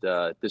just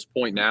at this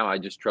point now, I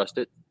just trust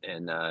it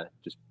and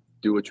just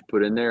do what you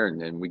put in there,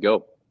 and then we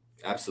go.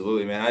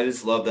 Absolutely, man. I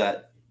just love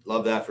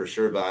that for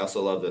sure. But I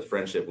also love the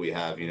friendship we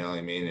have. You know what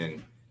I mean?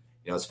 And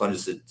it's fun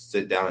just to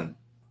sit down and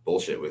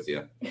bullshit with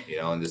you.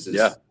 And this is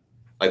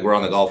like we're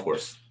on the golf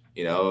course.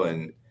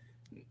 And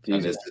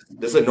this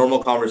is a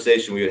normal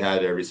conversation we would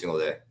have every single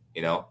day.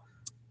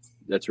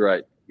 That's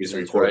right.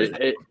 That's right.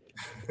 Hey,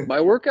 my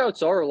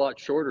workouts are a lot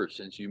shorter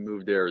since you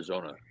moved to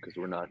Arizona because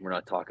we're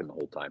not talking the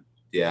whole time.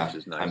 Yeah, which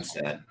is nice. I'm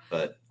sad,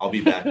 but I'll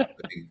be back. I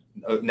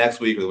think next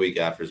week or the week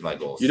after is my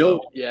goal. You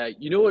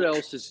know what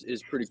else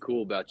is pretty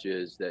cool about you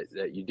is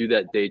that you do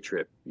that day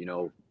trip.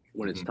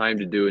 When it's time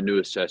to do a new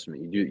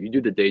assessment, you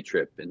do the day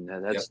trip, and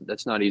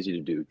that's not easy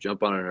to do.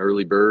 Jump on an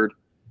early bird,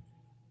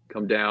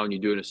 come down, you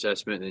do an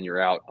assessment, and then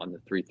you're out on the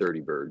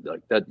 3:30 bird.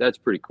 Like that's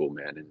pretty cool,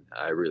 man, and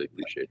I really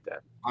appreciate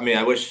that. I mean,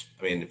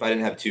 if I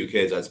didn't have 2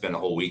 kids, I'd spend a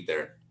whole week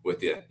there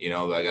with you.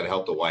 I got to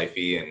help the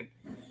wifey and.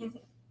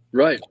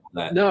 Right.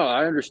 No,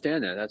 I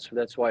understand that.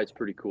 That's why it's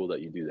pretty cool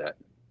that you do that.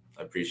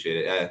 I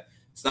appreciate it.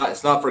 It's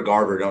not for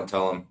Garver. Don't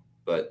tell him,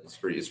 but it's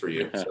for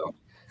you. So.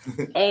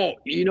 Oh,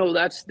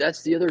 that's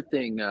the other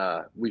thing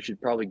we should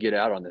probably get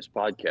out on this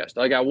podcast.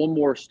 I got one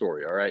more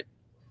story. All right.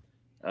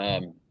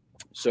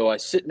 So I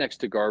sit next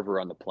to Garver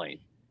on the plane.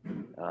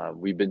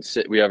 We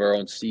have our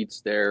own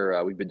seats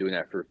there. We've been doing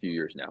that for a few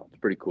years now.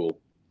 It's pretty cool.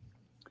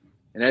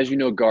 And as you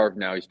know, Garv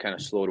now, he's kind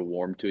of slow to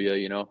warm to you,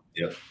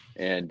 Yep.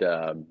 And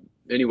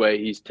anyway,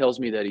 he tells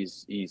me that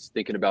he's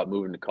thinking about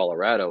moving to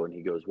Colorado, and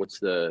he goes,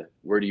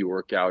 where do you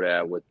work out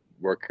at? What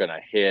work can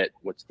I hit?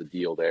 What's the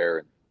deal there?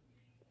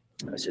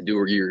 And I said,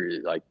 dude,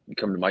 you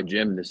come to my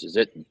gym. This is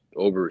it.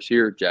 Ober is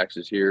here. Jax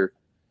is here.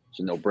 It's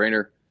a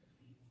no-brainer.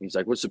 He's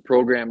like, what's the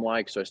program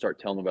like? So I start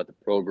telling him about the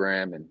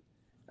program. And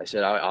I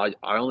said, I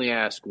only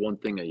ask one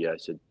thing of you. I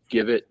said,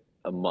 give it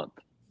a month.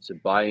 I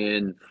said, buy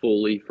in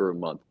fully for a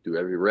month. Do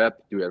every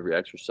rep, do every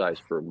exercise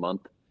for a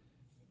month.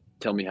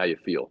 Tell me how you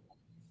feel.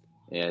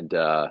 And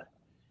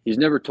he's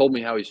never told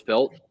me how he's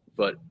felt,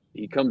 but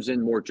he comes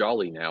in more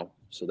jolly now.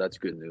 So that's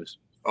good news.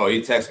 Oh,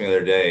 he texted me the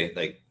other day.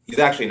 Like, he's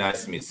actually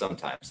nice to me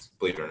sometimes,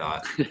 believe it or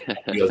not.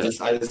 He goes,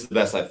 this is the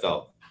best I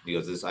felt. He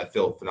goes, I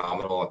feel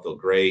phenomenal. I feel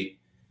great.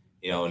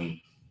 And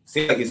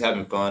seems like he's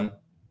having fun,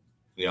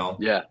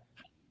 Yeah.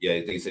 Yeah, I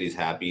think he said he's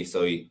happy.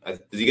 So does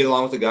he get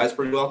along with the guys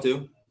pretty well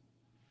too?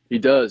 He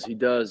does.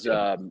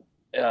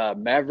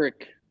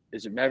 Maverick,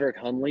 is it Maverick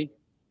Hanley?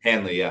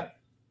 Hanley, yeah.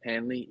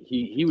 Hanley.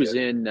 He was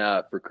in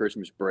for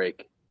Christmas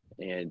break,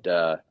 and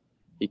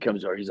he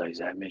comes over. He's like, is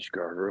that Mitch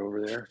Garver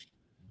over there?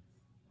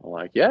 I'm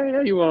like,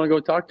 yeah. You want to go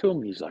talk to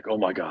him? He's like, oh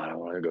my God, I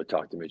want to go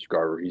talk to Mitch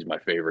Garver. He's my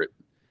favorite.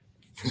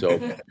 So,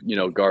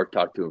 Garv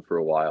talked to him for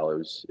a while. It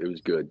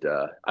was good.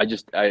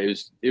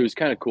 It was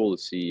kind of cool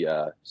to see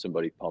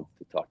somebody pumped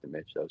to talk to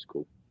Mitch. That was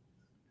cool.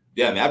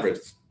 Yeah,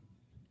 Maverick's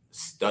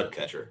stud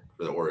catcher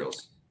for the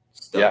Orioles.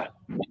 Stud.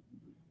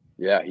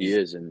 Yeah, he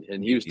is.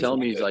 And he was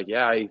telling me, he's like,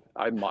 I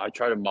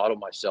try to model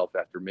myself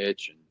after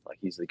Mitch, and like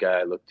he's the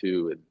guy I look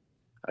to, and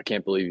I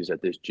can't believe he's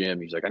at this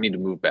gym. He's like, I need to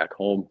move back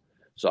home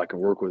so I can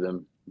work with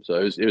him. So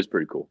it was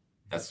pretty cool.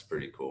 That's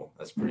pretty cool.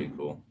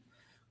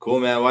 Cool,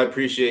 man. Well, I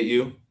appreciate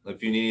you.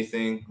 If you need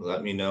anything,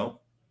 let me know.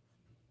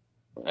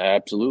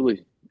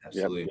 Absolutely.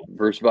 Yep.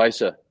 Verse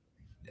Visa.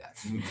 Yeah.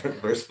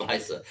 Verse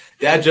Visa.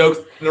 Dad jokes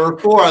number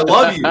 4. I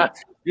love you.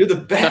 You're the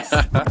best.